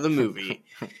it out of the movie.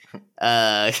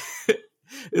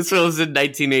 This film was in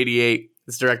 1988.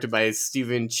 It's directed by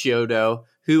Steven Chiodo,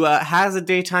 who has a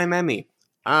daytime Emmy.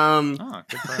 Good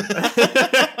for him.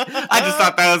 I just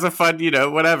thought that was a fun,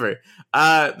 whatever.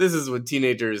 This is when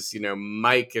teenagers,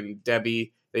 Mike and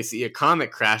Debbie, they see a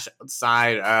comet crash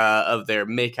outside of their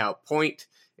makeout point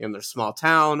in their small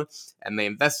town, and they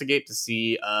investigate to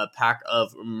see a pack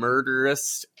of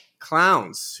murderous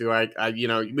clowns who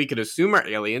we could assume are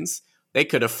aliens. They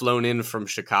could have flown in from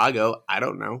Chicago. I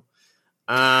don't know.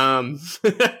 And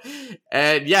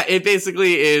yeah, it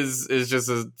basically is just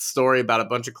a story about a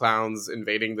bunch of clowns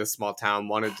invading this small town,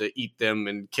 wanted to eat them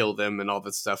and kill them and all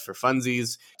this stuff for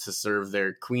funsies to serve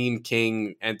their queen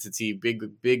king entity,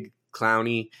 big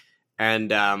clowny.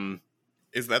 And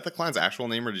is that the clown's actual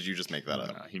name, or did you just make that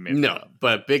up? No, he made that up.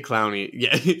 But big clowny,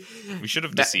 yeah. We should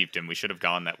have deceived him. We should have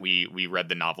gone that we read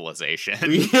the novelization.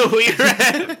 we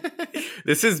read.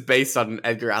 This is based on an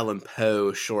Edgar Allan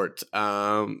Poe short.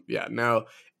 Yeah, no,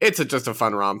 it's just a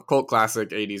fun cult classic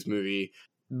 80s movie.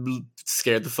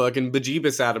 Scared the fucking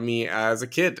bejeebus out of me as a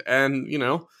kid, and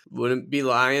wouldn't be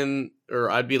lying, or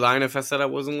I'd be lying if I said I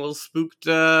wasn't a little spooked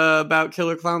about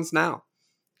killer clowns now,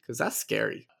 because that's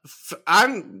scary.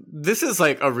 This is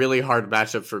like a really hard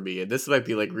matchup for me, and this might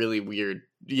be like really weird,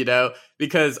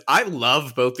 because I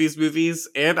love both these movies,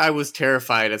 and I was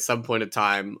terrified at some point in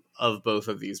time of both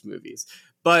of these movies.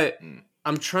 But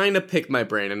I'm trying to pick my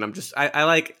brain, and I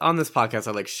like on this podcast,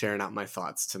 I like sharing out my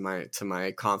thoughts to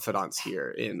my confidants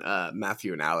here in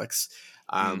Matthew and Alex.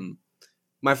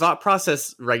 My thought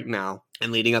process right now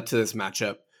and leading up to this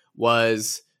matchup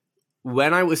was,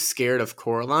 when I was scared of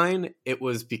Coraline, it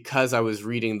was because I was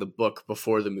reading the book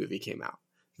before the movie came out.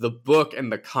 The book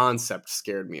and the concept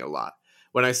scared me a lot.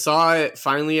 When I saw it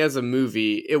finally as a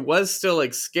movie, it was still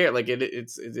like scary. Like it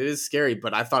is scary,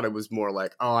 but I thought it was more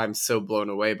like, oh, I'm so blown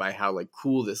away by how like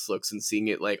cool this looks and seeing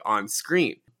it like on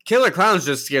screen. Killer Clowns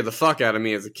just scared the fuck out of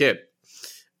me as a kid.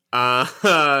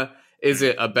 Is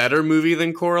it a better movie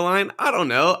than Coraline? I don't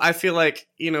know. I feel like,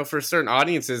 for certain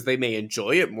audiences, they may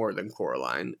enjoy it more than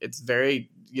Coraline. It's very,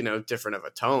 different of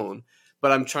a tone.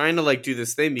 But I'm trying to do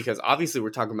this thing because obviously we're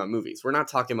talking about movies. We're not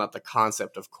talking about the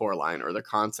concept of Coraline or the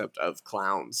concept of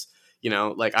clowns.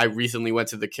 I recently went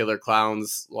to the Killer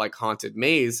Clowns haunted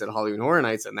maze at Halloween Horror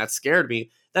Nights, and that scared me.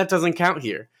 That doesn't count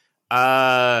here.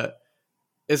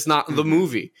 It's not the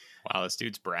movie. Wow, this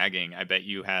dude's bragging. I bet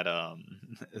you had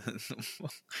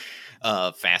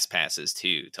fast passes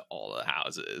too to all the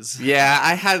houses. Yeah,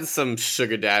 I had some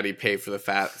sugar daddy pay for the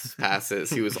fast passes.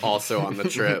 He was also on the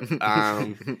trip.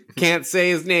 Can't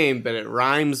say his name, but it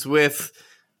rhymes with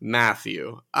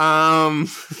Matthew. Yeah,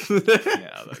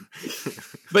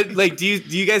 but do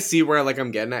you guys see where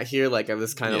I'm getting at here?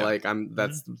 This kind of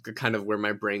that's kind of where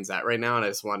my brain's at right now, and I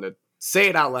just wanted to say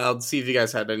it out loud, see if you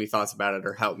guys had any thoughts about it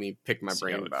or help me pick my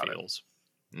brain about it.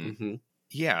 Mm-hmm.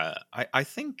 Yeah, I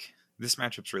think this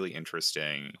matchup's really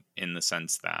interesting in the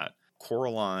sense that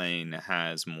Coraline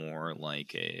has more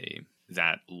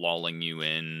that lulling you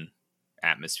in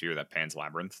atmosphere that Pan's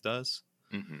Labyrinth does.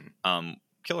 Mm-hmm.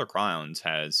 Killer Clowns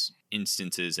has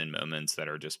instances and moments that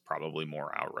are just probably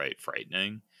more outright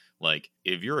frightening. Like,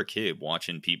 if you're a kid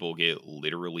watching people get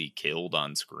literally killed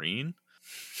on screen...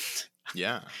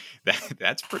 Yeah,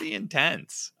 that's pretty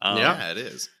intense. Yeah, it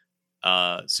is.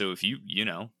 So if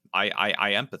I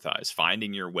empathize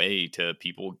finding your way to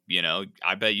people.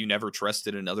 I bet you never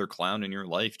trusted another clown in your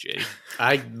life, Jake.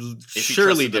 I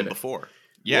surely did before.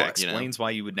 Yeah, explains why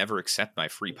you would never accept my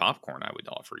free popcorn I would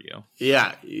offer you.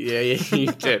 Yeah,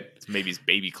 you did. Maybe it's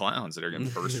baby clowns that are going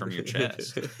to burst from your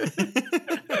chest.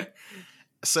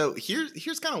 So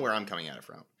here's kind of where I'm coming at it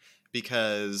from,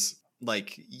 because.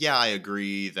 I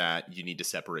agree that you need to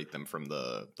separate them from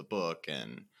the book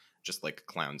and just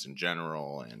clowns in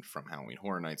general and from Halloween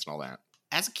Horror Nights and all that.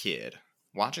 As a kid,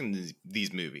 watching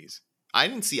these movies, I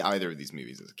didn't see either of these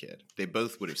movies as a kid. They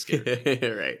both would have scared me.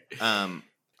 Right.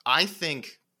 I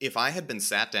think if I had been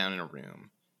sat down in a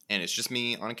room and it's just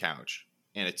me on a couch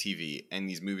and a TV and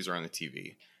these movies are on the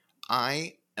TV,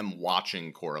 I am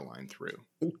watching Coraline through.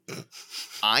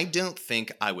 I don't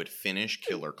think I would finish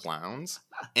Killer Clowns,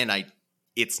 and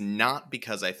it's not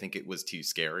because I think it was too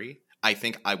scary. I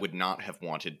think I would not have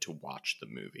wanted to watch the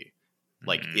movie.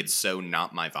 It's so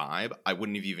not my vibe. I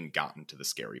wouldn't have even gotten to the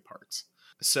scary parts.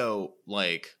 So,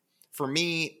 for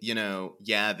me,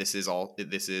 this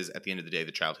is at the end of the day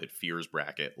the childhood fears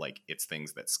bracket. It's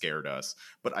things that scared us.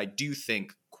 But I do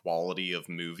think quality of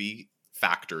movie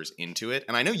factors into it,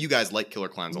 and I know you guys like Killer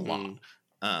Clowns a lot.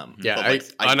 I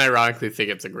unironically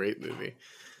think it's a great movie.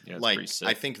 Yeah,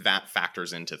 I think that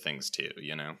factors into things too.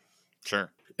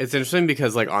 Sure. It's interesting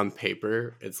because on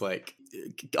paper, it's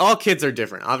all kids are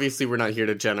different. Obviously, we're not here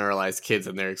to generalize kids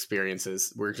and their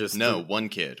experiences. We're just one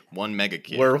kid, one mega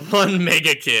kid. We're one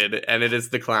mega kid, and it is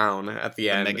the clown at the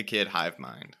end. Mega kid hive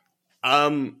mind.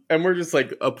 And we're just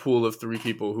a pool of three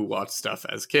people who watch stuff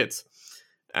as kids.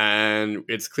 And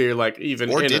it's clear, even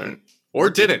or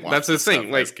didn't. That's the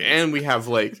thing. And we have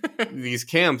these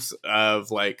camps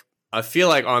of I feel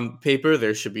like on paper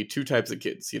there should be two types of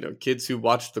kids. Kids who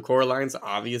watched the Coralines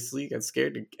obviously get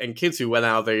scared, and kids who went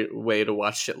out of their way to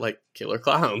watch shit like Killer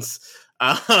Clowns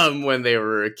when they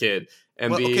were a kid.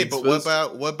 And well, okay, but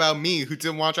what about me who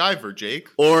didn't watch either, Jake?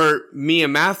 Or me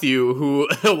and Matthew who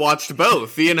watched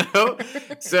both,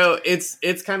 So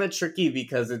it's kind of tricky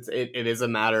because it is a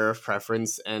matter of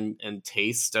preference and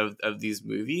taste of these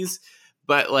movies.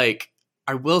 But like,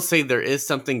 I will say there is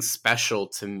something special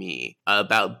to me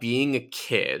about being a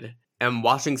kid and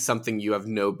watching something you have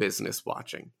no business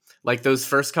watching. Like those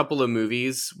first couple of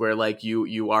movies where like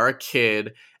you are a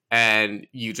kid and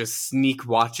you just sneak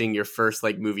watching your first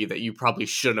like movie that you probably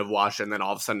shouldn't have watched, and then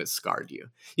all of a sudden it scarred you.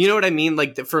 You know what I mean?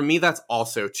 Like for me, that's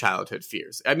also childhood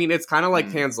fears. I mean, it's kind of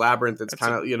like Pan's Labyrinth. It's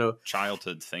kind of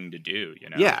childhood thing to do.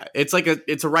 Yeah, it's like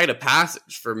it's a rite of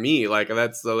passage for me. Like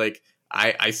that's the like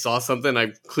I saw something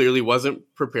I clearly wasn't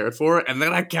prepared for, and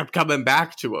then I kept coming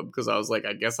back to them because I was like,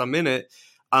 I guess I'm in it.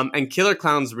 And Killer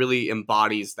Clowns really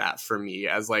embodies that for me,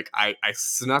 as like I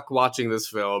snuck watching this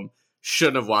film.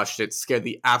 Shouldn't have watched it, scared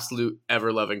the absolute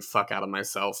ever-loving fuck out of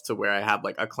myself to where I had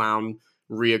like a clown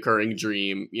reoccurring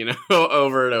dream,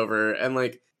 over and over. And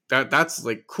like that's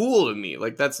like cool to me.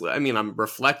 Like I'm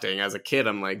reflecting as a kid.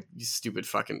 I'm like, you stupid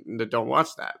fucking don't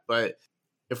watch that. But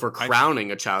if we're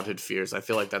crowning a childhood fears, I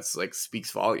feel like that's like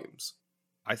speaks volumes.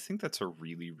 I think that's a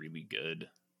really, really good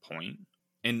point,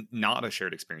 and not a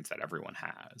shared experience that everyone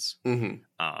has.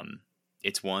 Mm-hmm.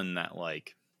 It's one that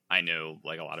like, I know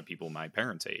like a lot of people my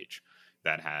parents' age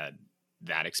that had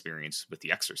that experience with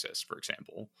The Exorcist, for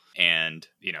example. And,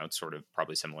 it's sort of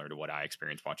probably similar to what I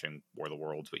experienced watching War of the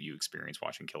Worlds, what you experienced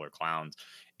watching Killer Clowns.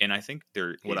 And I think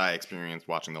I experienced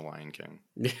watching The Lion King.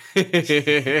 And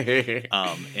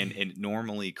it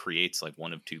normally creates like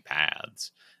one of two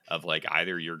paths of like,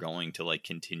 either you're going to like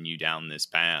continue down this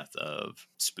path of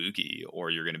spooky, or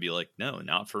you're going to be like, no,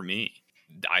 not for me.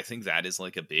 I think that is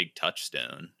like a big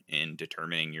touchstone in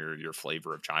determining your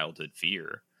flavor of childhood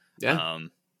fear. Yeah.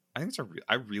 I think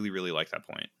I really, really like that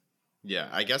point. Yeah,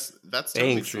 I guess that's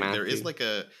totally true. Matthew. There is like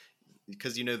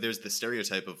because there's the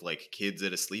stereotype of like kids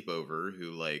at a sleepover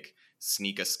who like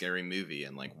sneak a scary movie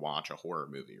and like watch a horror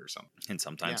movie or something. And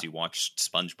sometimes you watch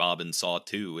SpongeBob and Saw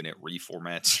 2 and it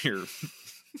reformats your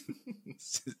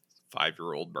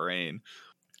 5-year-old brain.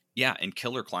 Yeah, and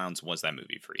Killer Clowns was that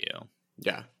movie for you.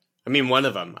 Yeah. I mean, one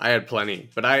of them. I had plenty,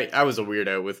 but I was a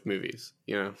weirdo with movies,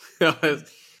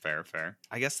 Fair.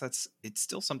 I guess it's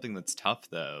still something that's tough,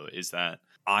 though, is that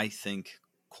I think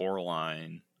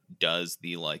Coraline does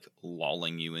the, like,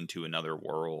 lulling you into another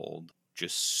world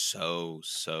just so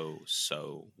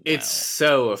well. It's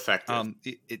so effective.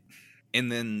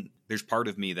 And then there's part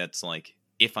of me that's like,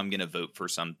 if I'm going to vote for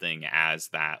something as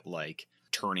that, like,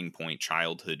 turning point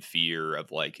childhood fear of,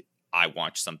 like, I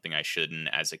watched something I shouldn't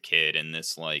as a kid, and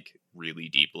this like really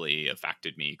deeply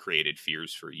affected me, created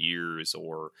fears for years,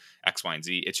 or X, Y, and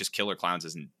Z. It's just Killer Clowns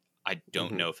isn't. I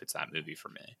don't know if it's that movie for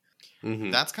me.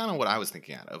 Mm-hmm. That's kind of what I was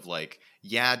thinking of like,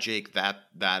 yeah, Jake, that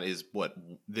is what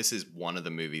this is one of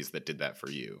the movies that did that for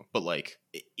you. But like,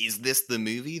 is this the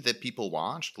movie that people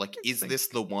watched? Like, is this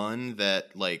the one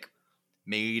that like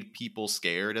made people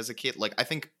scared as a kid? Like, I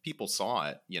think people saw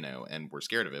it, and were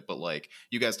scared of it, but like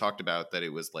you guys talked about that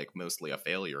it was like mostly a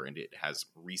failure and it has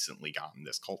recently gotten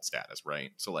this cult status, right?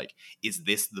 So like, is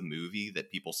this the movie that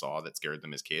people saw that scared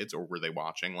them as kids, or were they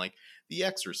watching like The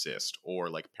Exorcist or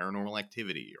like Paranormal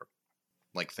Activity or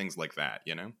like things like that,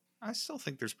 I still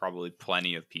think there's probably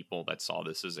plenty of people that saw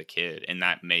this as a kid, and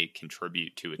that may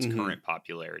contribute to its current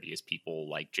popularity, as people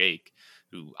like Jake,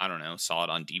 who, I don't know, saw it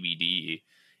on DVD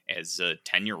as a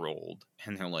 10-year-old,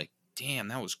 and they're like, damn,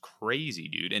 that was crazy,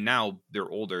 dude. And now they're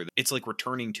older. It's like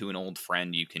returning to an old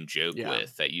friend you can joke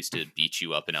with that used to beat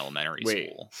you up in elementary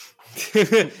school.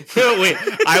 Wait,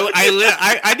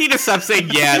 I need to stop saying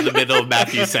yeah in the middle of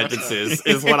Matthew's sentences,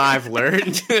 is what I've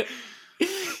learned.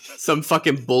 Some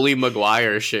fucking Bully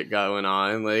Maguire shit going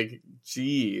on. Like,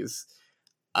 jeez.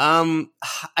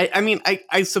 I mean,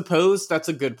 I suppose that's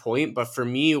a good point, but for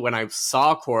me, when I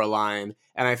saw Coraline,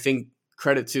 and I think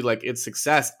credit to like its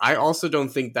success, I also don't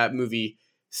think that movie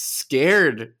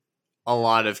scared a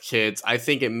lot of kids. I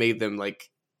think it made them like,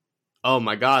 oh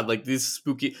my god, like these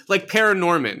spooky, like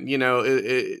Paranorman,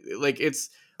 like it's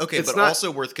okay, it's but not,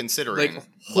 also worth considering. Like,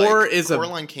 horror like, is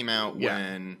Coraline came out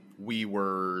when we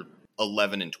were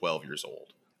 11 and 12 years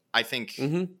old. I think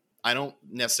I don't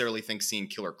necessarily think seeing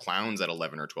Killer Clowns at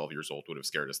 11 or 12 years old would have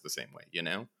scared us the same way,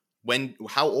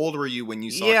 How old were you when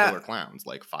you saw Killer Clowns?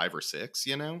 Like 5 or 6,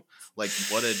 Like,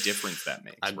 what a difference that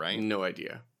makes, right? No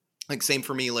idea. Like, same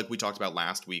for me, like we talked about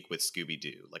last week with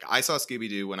Scooby-Doo. Like, I saw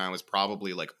Scooby-Doo when I was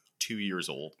probably, like, 2 years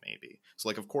old, maybe. So,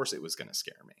 like, of course it was going to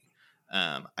scare me.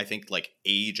 I think like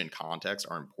age and context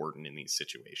are important in these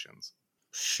situations.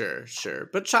 Sure.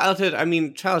 But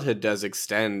childhood does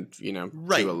extend, to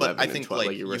 11 but I and think 12.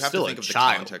 like you you were have still to think a of the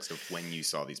child. context of when you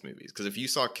saw these movies. Because if you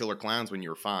saw Killer Clowns when you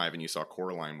were 5 and you saw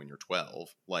Coraline when you're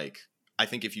 12, like I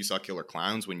think if you saw Killer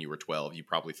Clowns when you were 12, you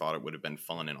probably thought it would have been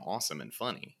fun and awesome and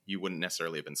funny. You wouldn't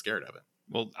necessarily have been scared of it.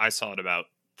 Well, I saw it about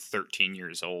 13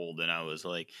 years old, and I was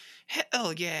like,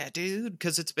 hell yeah, dude.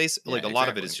 Because it's basically like a lot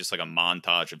of it is exactly. just like a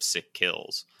montage of sick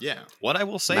kills. Yeah. What I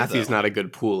will say, Matthew's though, not a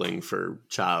good pooling for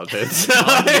childhood. So.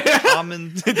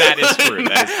 common that is true.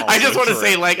 That is I just want to true.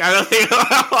 say, like, I don't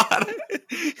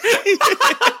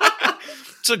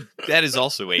think that is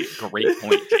also a great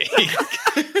point, Jake.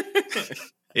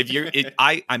 If you're,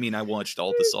 I watched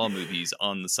all the Saw movies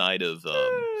on the side of.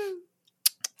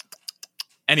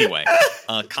 Anyway,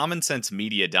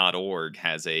 commonsensemedia.org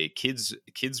has a kids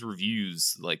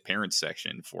reviews like parents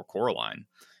section for Coraline.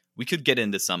 We could get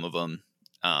into some of them,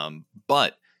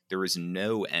 but there is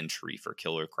no entry for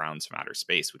Killer Clowns from Outer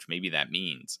Space, which maybe that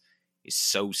means is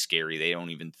so scary they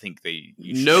don't even think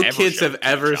no kids have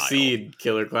ever seen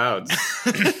Killer Clowns.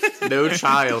 No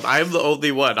child. I'm the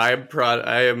only one. I am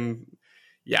proud.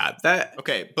 Yeah, that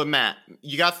okay, but Matt,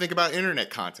 you got to think about internet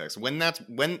context. When that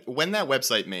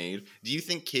website made, do you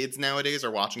think kids nowadays are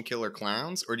watching Killer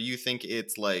Clowns, or do you think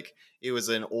it's like it was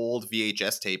an old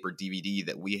VHS tape or DVD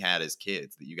that we had as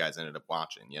kids that you guys ended up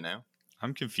watching?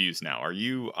 I'm confused now. Are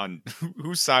you on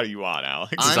whose side are you on,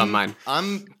 Alex? It's on mine.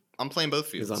 I'm playing both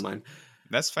fields. It's on mine.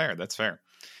 That's fair.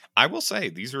 I will say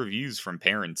these reviews from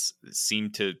parents seem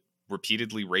to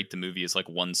repeatedly rate the movie as like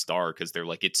 1 star because they're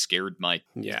like, it scared my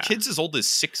kids as old as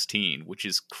 16, which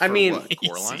is crazy.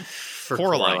 Coraline?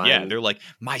 Coraline, yeah. They're like,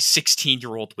 my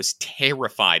 16-year-old was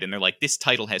terrified, and they're like, this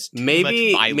title has too much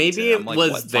violence. Maybe it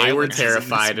was they were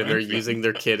terrified and they're using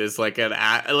their kid as like an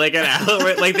like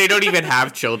they don't even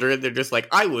have children. They're just like,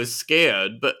 I was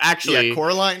scared, but actually,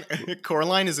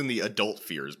 Coraline is in the adult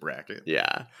fears bracket.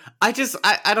 Yeah, I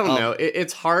don't know.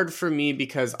 It's hard for me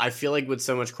because I feel like with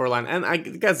so much Coraline, and I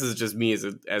guess this is just me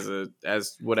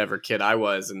as whatever kid I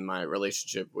was in my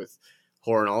relationship with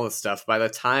horror and all this stuff. By the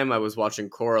time I was watching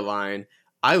Coraline,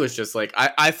 I was just like,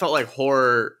 I felt like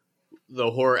the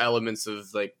horror elements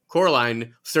of like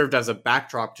Coraline served as a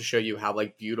backdrop to show you how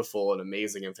like beautiful and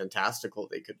amazing and fantastical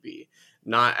they could be,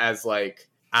 not as like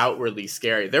outwardly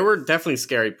scary. There were definitely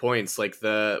scary points, like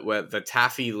the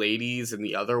taffy ladies in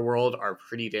the other world are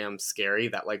pretty damn scary.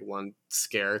 That like one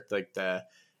scare, like the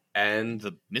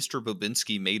Mr.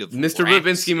 Babinski made of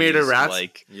rats.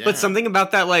 Like, but something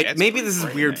about that, like, maybe this is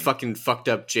frightening. weird fucking fucked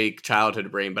up Jake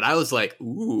childhood brain, but I was like,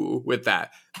 ooh, with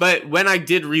that. But when I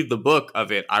did read the book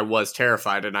of it, I was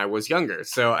terrified and I was younger.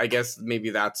 So I guess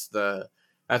maybe that's the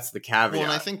caveat. Well,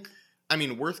 and I think,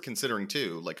 worth considering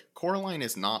too, like Coraline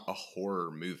is not a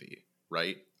horror movie,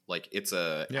 right? Like it's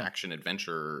a action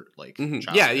adventure, like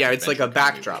it's like a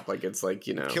backdrop, movie. Like it's like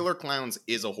Killer Clowns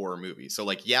is a horror movie, so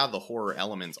like the horror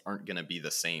elements aren't going to be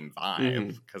the same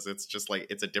vibe because it's just like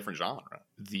it's a different genre.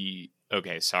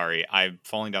 Sorry, I'm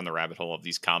falling down the rabbit hole of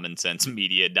these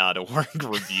commonsensemedia.org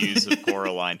reviews of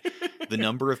Coraline. The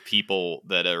number of people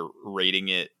that are rating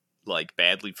it like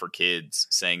badly for kids,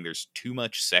 saying there's too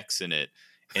much sex in it,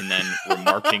 and then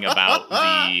remarking about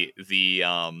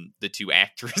the two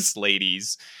actress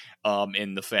ladies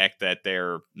and the fact that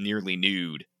they're nearly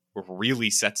nude really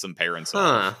set some parents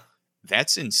off.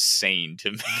 That's insane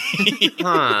to me.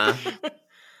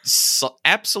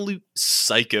 Absolute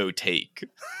psycho take.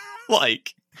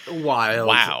 Like, wild.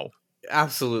 Wow.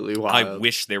 Absolutely wild. I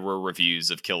wish there were reviews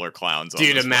of Killer Clowns on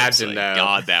Dude, this imagine website. that.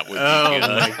 God, that would be good.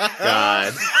 Oh my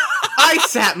God. I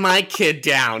sat my kid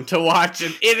down to watch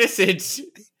an innocent...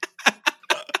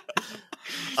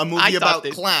 a movie about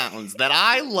clowns that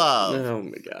I love. Oh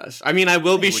my gosh. I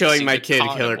will be showing my kid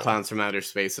Killer Clowns from Outer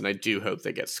Space, and I do hope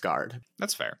they get scarred.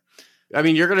 That's fair.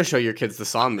 You're going to show your kids the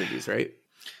Saw movies, right?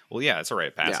 Well, yeah, it's a rite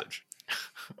of passage.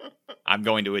 Yeah. I'm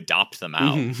going to adopt them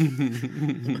out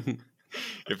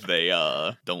if they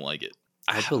don't like it.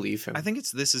 I believe him. I think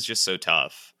this is just so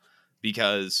tough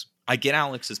because I get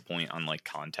Alex's point on like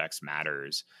context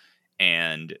matters,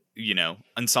 and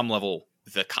on some level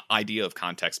the idea of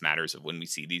context matters of when we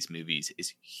see these movies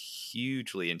is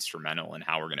hugely instrumental in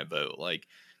how we're going to vote. Like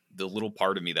the little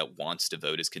part of me that wants to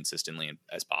vote as consistently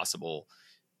as possible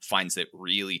finds it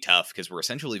really tough because we're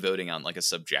essentially voting on like a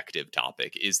subjective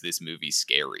topic. Is this movie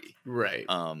scary? Right.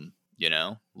 You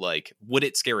know, like, would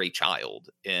it scare a child?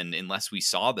 And unless we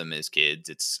saw them as kids,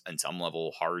 it's on some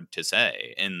level hard to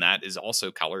say. And that is also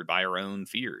colored by our own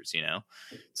fears. You know,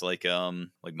 it's like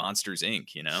Monsters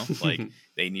Inc. You know, like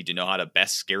they need to know how to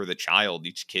best scare the child.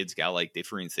 Each kid's got like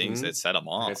different things that set them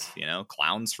off. Nice. You know,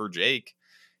 clowns for Jake.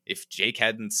 If Jake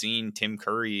hadn't seen Tim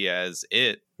Curry as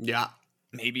it, Yeah.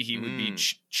 maybe he would be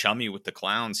chummy with the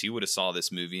clowns. He would have saw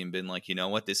this movie and been like, you know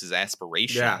what, this is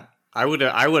aspirational. Yeah. I would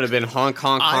have been honking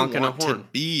a want to horn.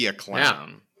 be a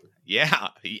clown. Yeah,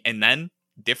 and then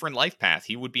different life path.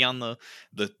 He would be on the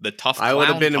tough clown I would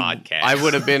have been podcast. I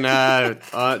would have been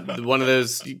one of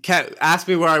those. You can't ask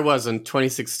me where I was in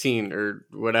 2016 or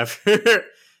whatever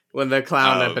when the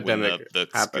clown epidemic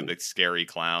happened. The scary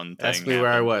clown thing. Ask me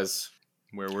where I was.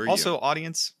 Where were you? Also,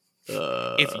 audience,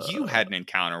 Uh, if you had an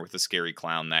encounter with a scary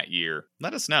clown that year,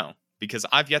 let us know, because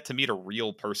I've yet to meet a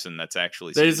real person that's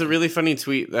actually. There's a really funny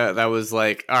tweet that was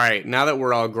like, all right, now that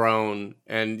we're all grown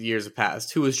and years have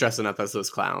passed, who was dressing up as those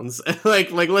clowns?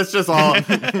 like let's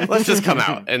just come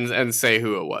out and say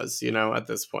who it was, you know, at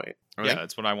this point. Yeah,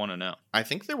 that's what I want to know. I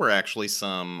think there were actually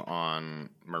some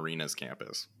on Marina's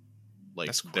campus. Like,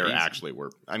 That's there crazy. actually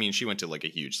were. I mean, she went to like a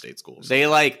huge state school. So. They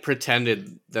like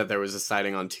pretended that there was a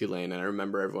sighting on Tulane, and I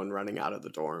remember everyone running out of the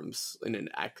dorms in an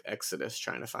exodus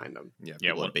trying to find them. Yeah,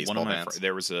 Yeah, people one had baseball of my bats.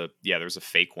 there was a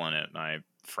fake one at my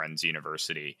friend's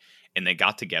university, and they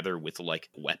got together with like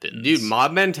weapons. Dude,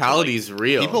 mob mentality is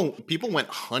real. People went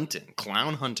hunting.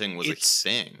 Clown hunting was a It's-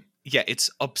 thing. Yeah, it's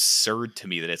absurd to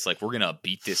me that it's like, we're gonna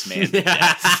beat this man to Yeah.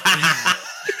 death.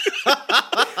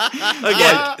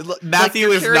 Again, Like, Matthew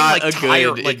they're is carrying, not like, a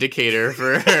tire- good like- indicator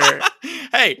for.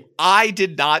 Hey, I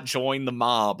did not join the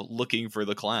mob looking for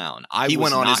the clown. He was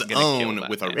went on not his gonna kill own that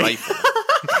with a man. rifle.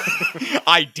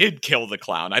 I did kill the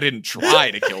clown. I didn't try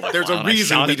to kill the There's clown. a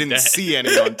reason I shot we him didn't dead. see any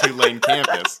on Tulane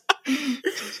campus.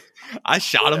 I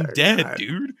shot him Oh, dead, God.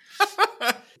 dude.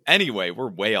 Anyway, we're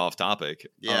way off topic.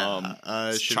 Yeah.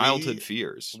 Should childhood we-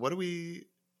 fears.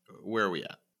 Where are we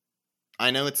at?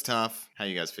 I know it's tough. How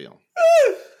you guys feel?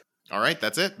 All right,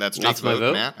 that's it. That's That's Jake's my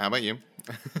vote. Matt, how about you?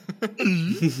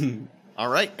 All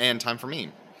right, and time for me.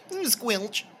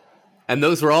 Squelch. And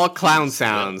those were all clown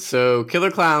sounds. So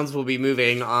Killer Clowns will be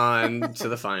moving on to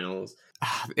the finals.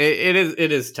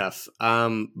 It is tough.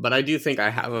 But I do think I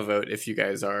have a vote if you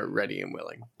guys are ready and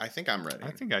willing. I think I'm ready.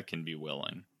 I think I can be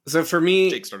willing. So for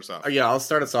me, Jake, start us off. yeah, I'll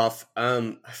start us off.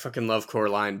 I fucking love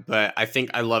Coraline, but I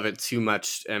think I love it too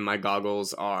much, and my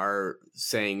goggles are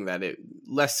saying that it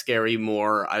less scary,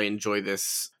 more I enjoy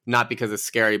this, not because it's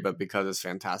scary, but because it's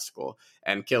fantastical.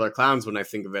 And Killer Clowns, when I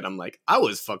think of it, I'm like, I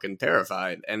was fucking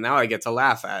terrified, and now I get to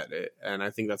laugh at it, and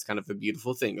I think that's kind of a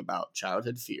beautiful thing about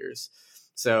childhood fears.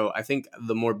 So I think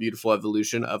the more beautiful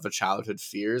evolution of a childhood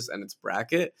fears and its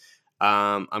bracket,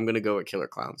 I'm gonna go with Killer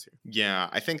Clowns here. Yeah,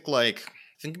 I think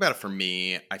think about it for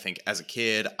me. I think as a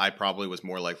kid, I probably was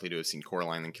more likely to have seen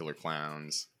Coraline than Killer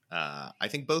Clowns. I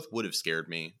think both would have scared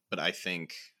me, but I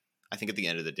think at the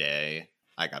end of the day,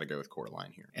 I got to go with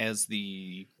Coraline here. As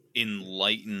the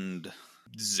enlightened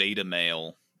Zeta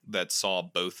male that saw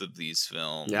both of these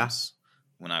films Yeah.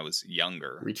 when I was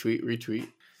younger Retweet.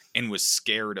 and was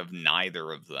scared of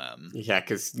neither of them. Yeah,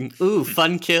 because ooh,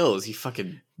 fun kills. You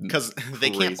fucking Because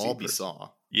they can't Crazy all be person. Saw.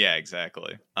 Yeah,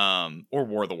 exactly. Or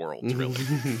War of the Worlds, really.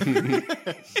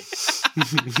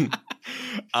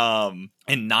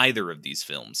 And neither of these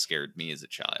films scared me as a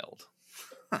child.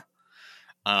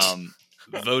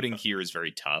 Voting here is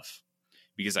very tough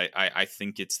because I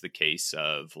think it's the case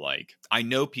of, like, I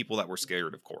know people that were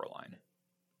scared of Coraline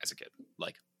as a kid,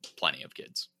 like plenty of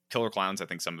kids. Killer Clowns, I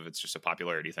think some of it's just a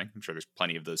popularity thing. I'm sure there's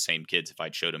plenty of those same kids. If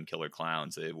I'd showed them Killer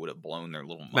Clowns, it would have blown their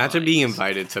little minds. Imagine being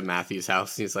invited to Matthew's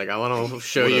house. And he's like, I want to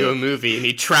show you a movie. And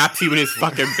he traps you in his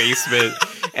fucking basement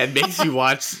and makes you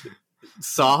watch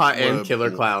Saw and Killer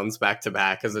Clowns back to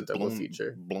back as a double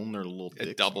feature. Blown their little A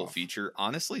dicks double off. feature.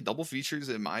 Honestly, double features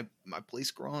in my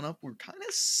place growing up were kind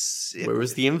of sick. Where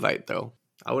was the invite, though?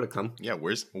 I would have come. Yeah,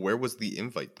 where was the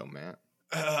invite though, Matt?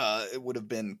 It would have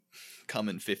been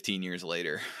coming 15 years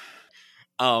later.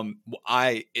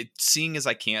 Seeing as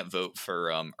I can't vote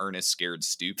for Ernest Scared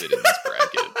Stupid in this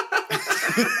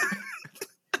bracket,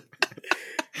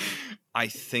 I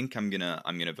think I'm gonna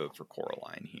vote for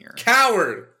Coraline here.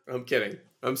 Coward! I'm kidding.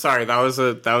 I'm sorry. That was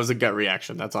a gut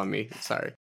reaction. That's on me.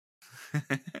 Sorry.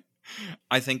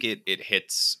 I think it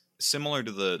hits similar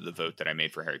to the vote that I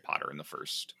made for Harry Potter in the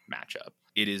first matchup.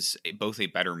 It is both a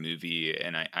better movie,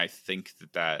 and I think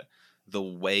that the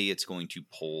way it's going to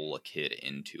pull a kid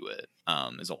into it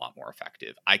is a lot more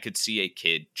effective. I could see a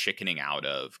kid chickening out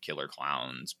of Killer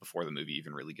Clowns before the movie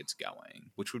even really gets going,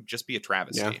 which would just be a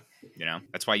travesty. You know,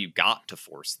 that's why you got to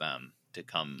force them to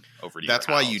come over to That's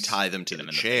your why house, you tie them to get the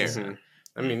in chair. basement.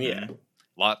 I mean, yeah.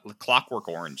 Clockwork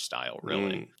Orange style,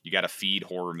 really. You got to feed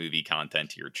horror movie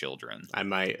content to your children. I'm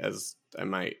gonna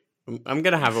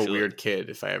have a should. weird kid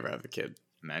if I ever have a kid.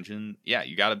 Imagine, yeah,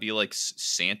 you got to be like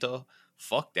Santa.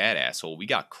 Fuck that asshole. We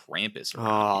got Krampus.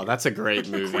 Oh, Here. that's a great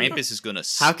movie. Krampus is gonna.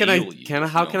 How can I steal you if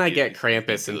how you can don't I give get him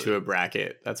Krampus something into a good.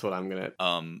 bracket? That's what I'm gonna.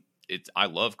 I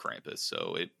love Krampus,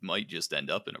 so it might just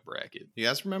end up in a bracket. You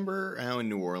guys remember how in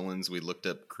New Orleans we looked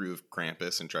up Crew of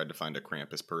Krampus and tried to find a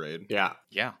Krampus parade? Yeah.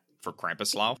 Yeah, for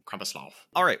Krampuslauf. Krampuslauf.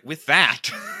 All right, with that,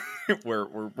 we're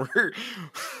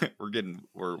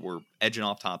edging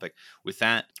off topic. With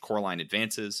that, Coraline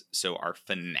advances. So our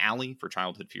finale for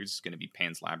Childhood Fears is going to be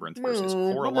Pan's Labyrinth versus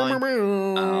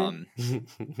Coraline.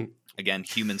 Again,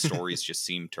 human stories just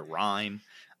seem to rhyme.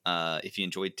 If you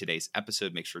enjoyed today's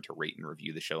episode, make sure to rate and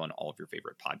review the show on all of your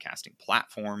favorite podcasting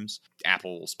platforms: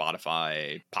 Apple,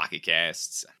 Spotify, Pocket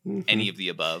Casts, any of the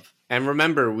above. And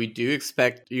remember, we do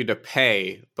expect you to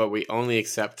pay, but we only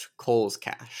accept Kohl's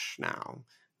Cash now.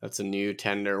 That's a new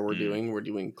tender we're doing. We're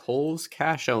doing Kohl's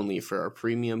Cash only for our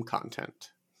premium content.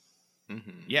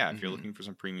 Yeah, if you're looking for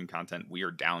some premium content, we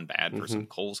are down bad for some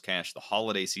Kohl's Cash. The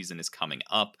holiday season is coming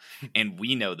up, and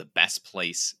we know the best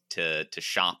place to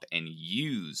shop and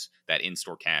use that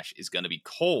in-store cash is going to be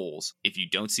Kohl's. If you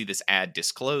don't see this ad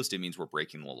disclosed, it means we're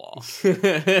breaking the law.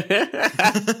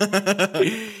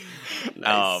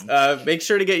 Nice. Make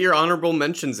sure to get your honorable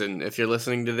mentions in. If you're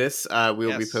listening to this, we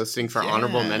will be posting for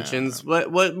honorable mentions.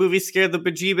 What movie scared the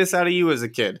bejeebus out of you as a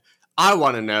kid? I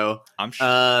want to know. I'm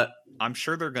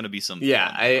sure there are going to be some. Yeah,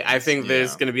 I think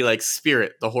there's going to be like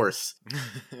Spirit, the horse.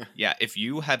 Yeah, if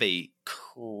you have a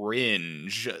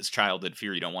cringe childhood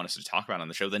fear you don't want us to talk about on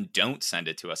the show, then don't send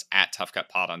it to us at Tough Cut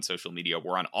Pod on social media.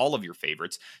 We're on all of your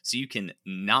favorites, so you can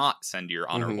not send your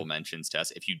honorable mentions to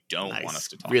us if you don't want us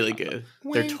to talk. Really about good.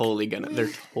 them. They're totally gonna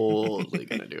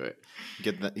do it.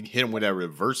 Hit them with that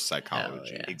reverse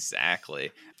psychology. Yeah.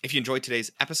 Exactly. If you enjoyed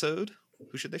today's episode,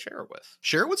 who should they share it with?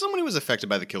 Share it with someone who was affected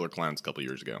by the killer clowns a couple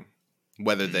years ago.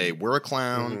 Whether they were a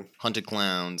clown, hunted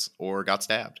clowns, or got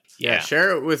stabbed. Yeah,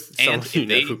 share it with someone And you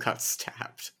know they- who got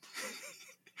stabbed.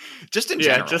 Just in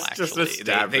general, just actually. a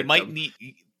stab They might victim. need...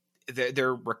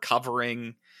 They're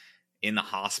recovering in the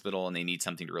hospital, and they need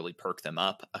something to really perk them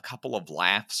up. A couple of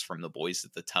laughs from the boys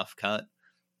at the Tough Cut.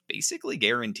 Basically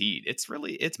guaranteed. It's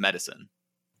medicine.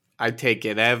 I take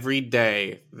it every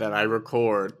day that I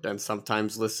record and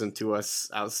sometimes listen to us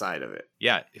outside of it.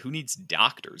 Yeah, who needs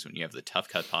doctors when you have the Tough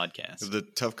Cut podcast? The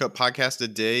Tough Cut podcast a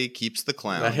day keeps the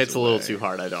clowns That hits a little away. too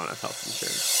hard. I don't have health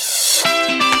insurance.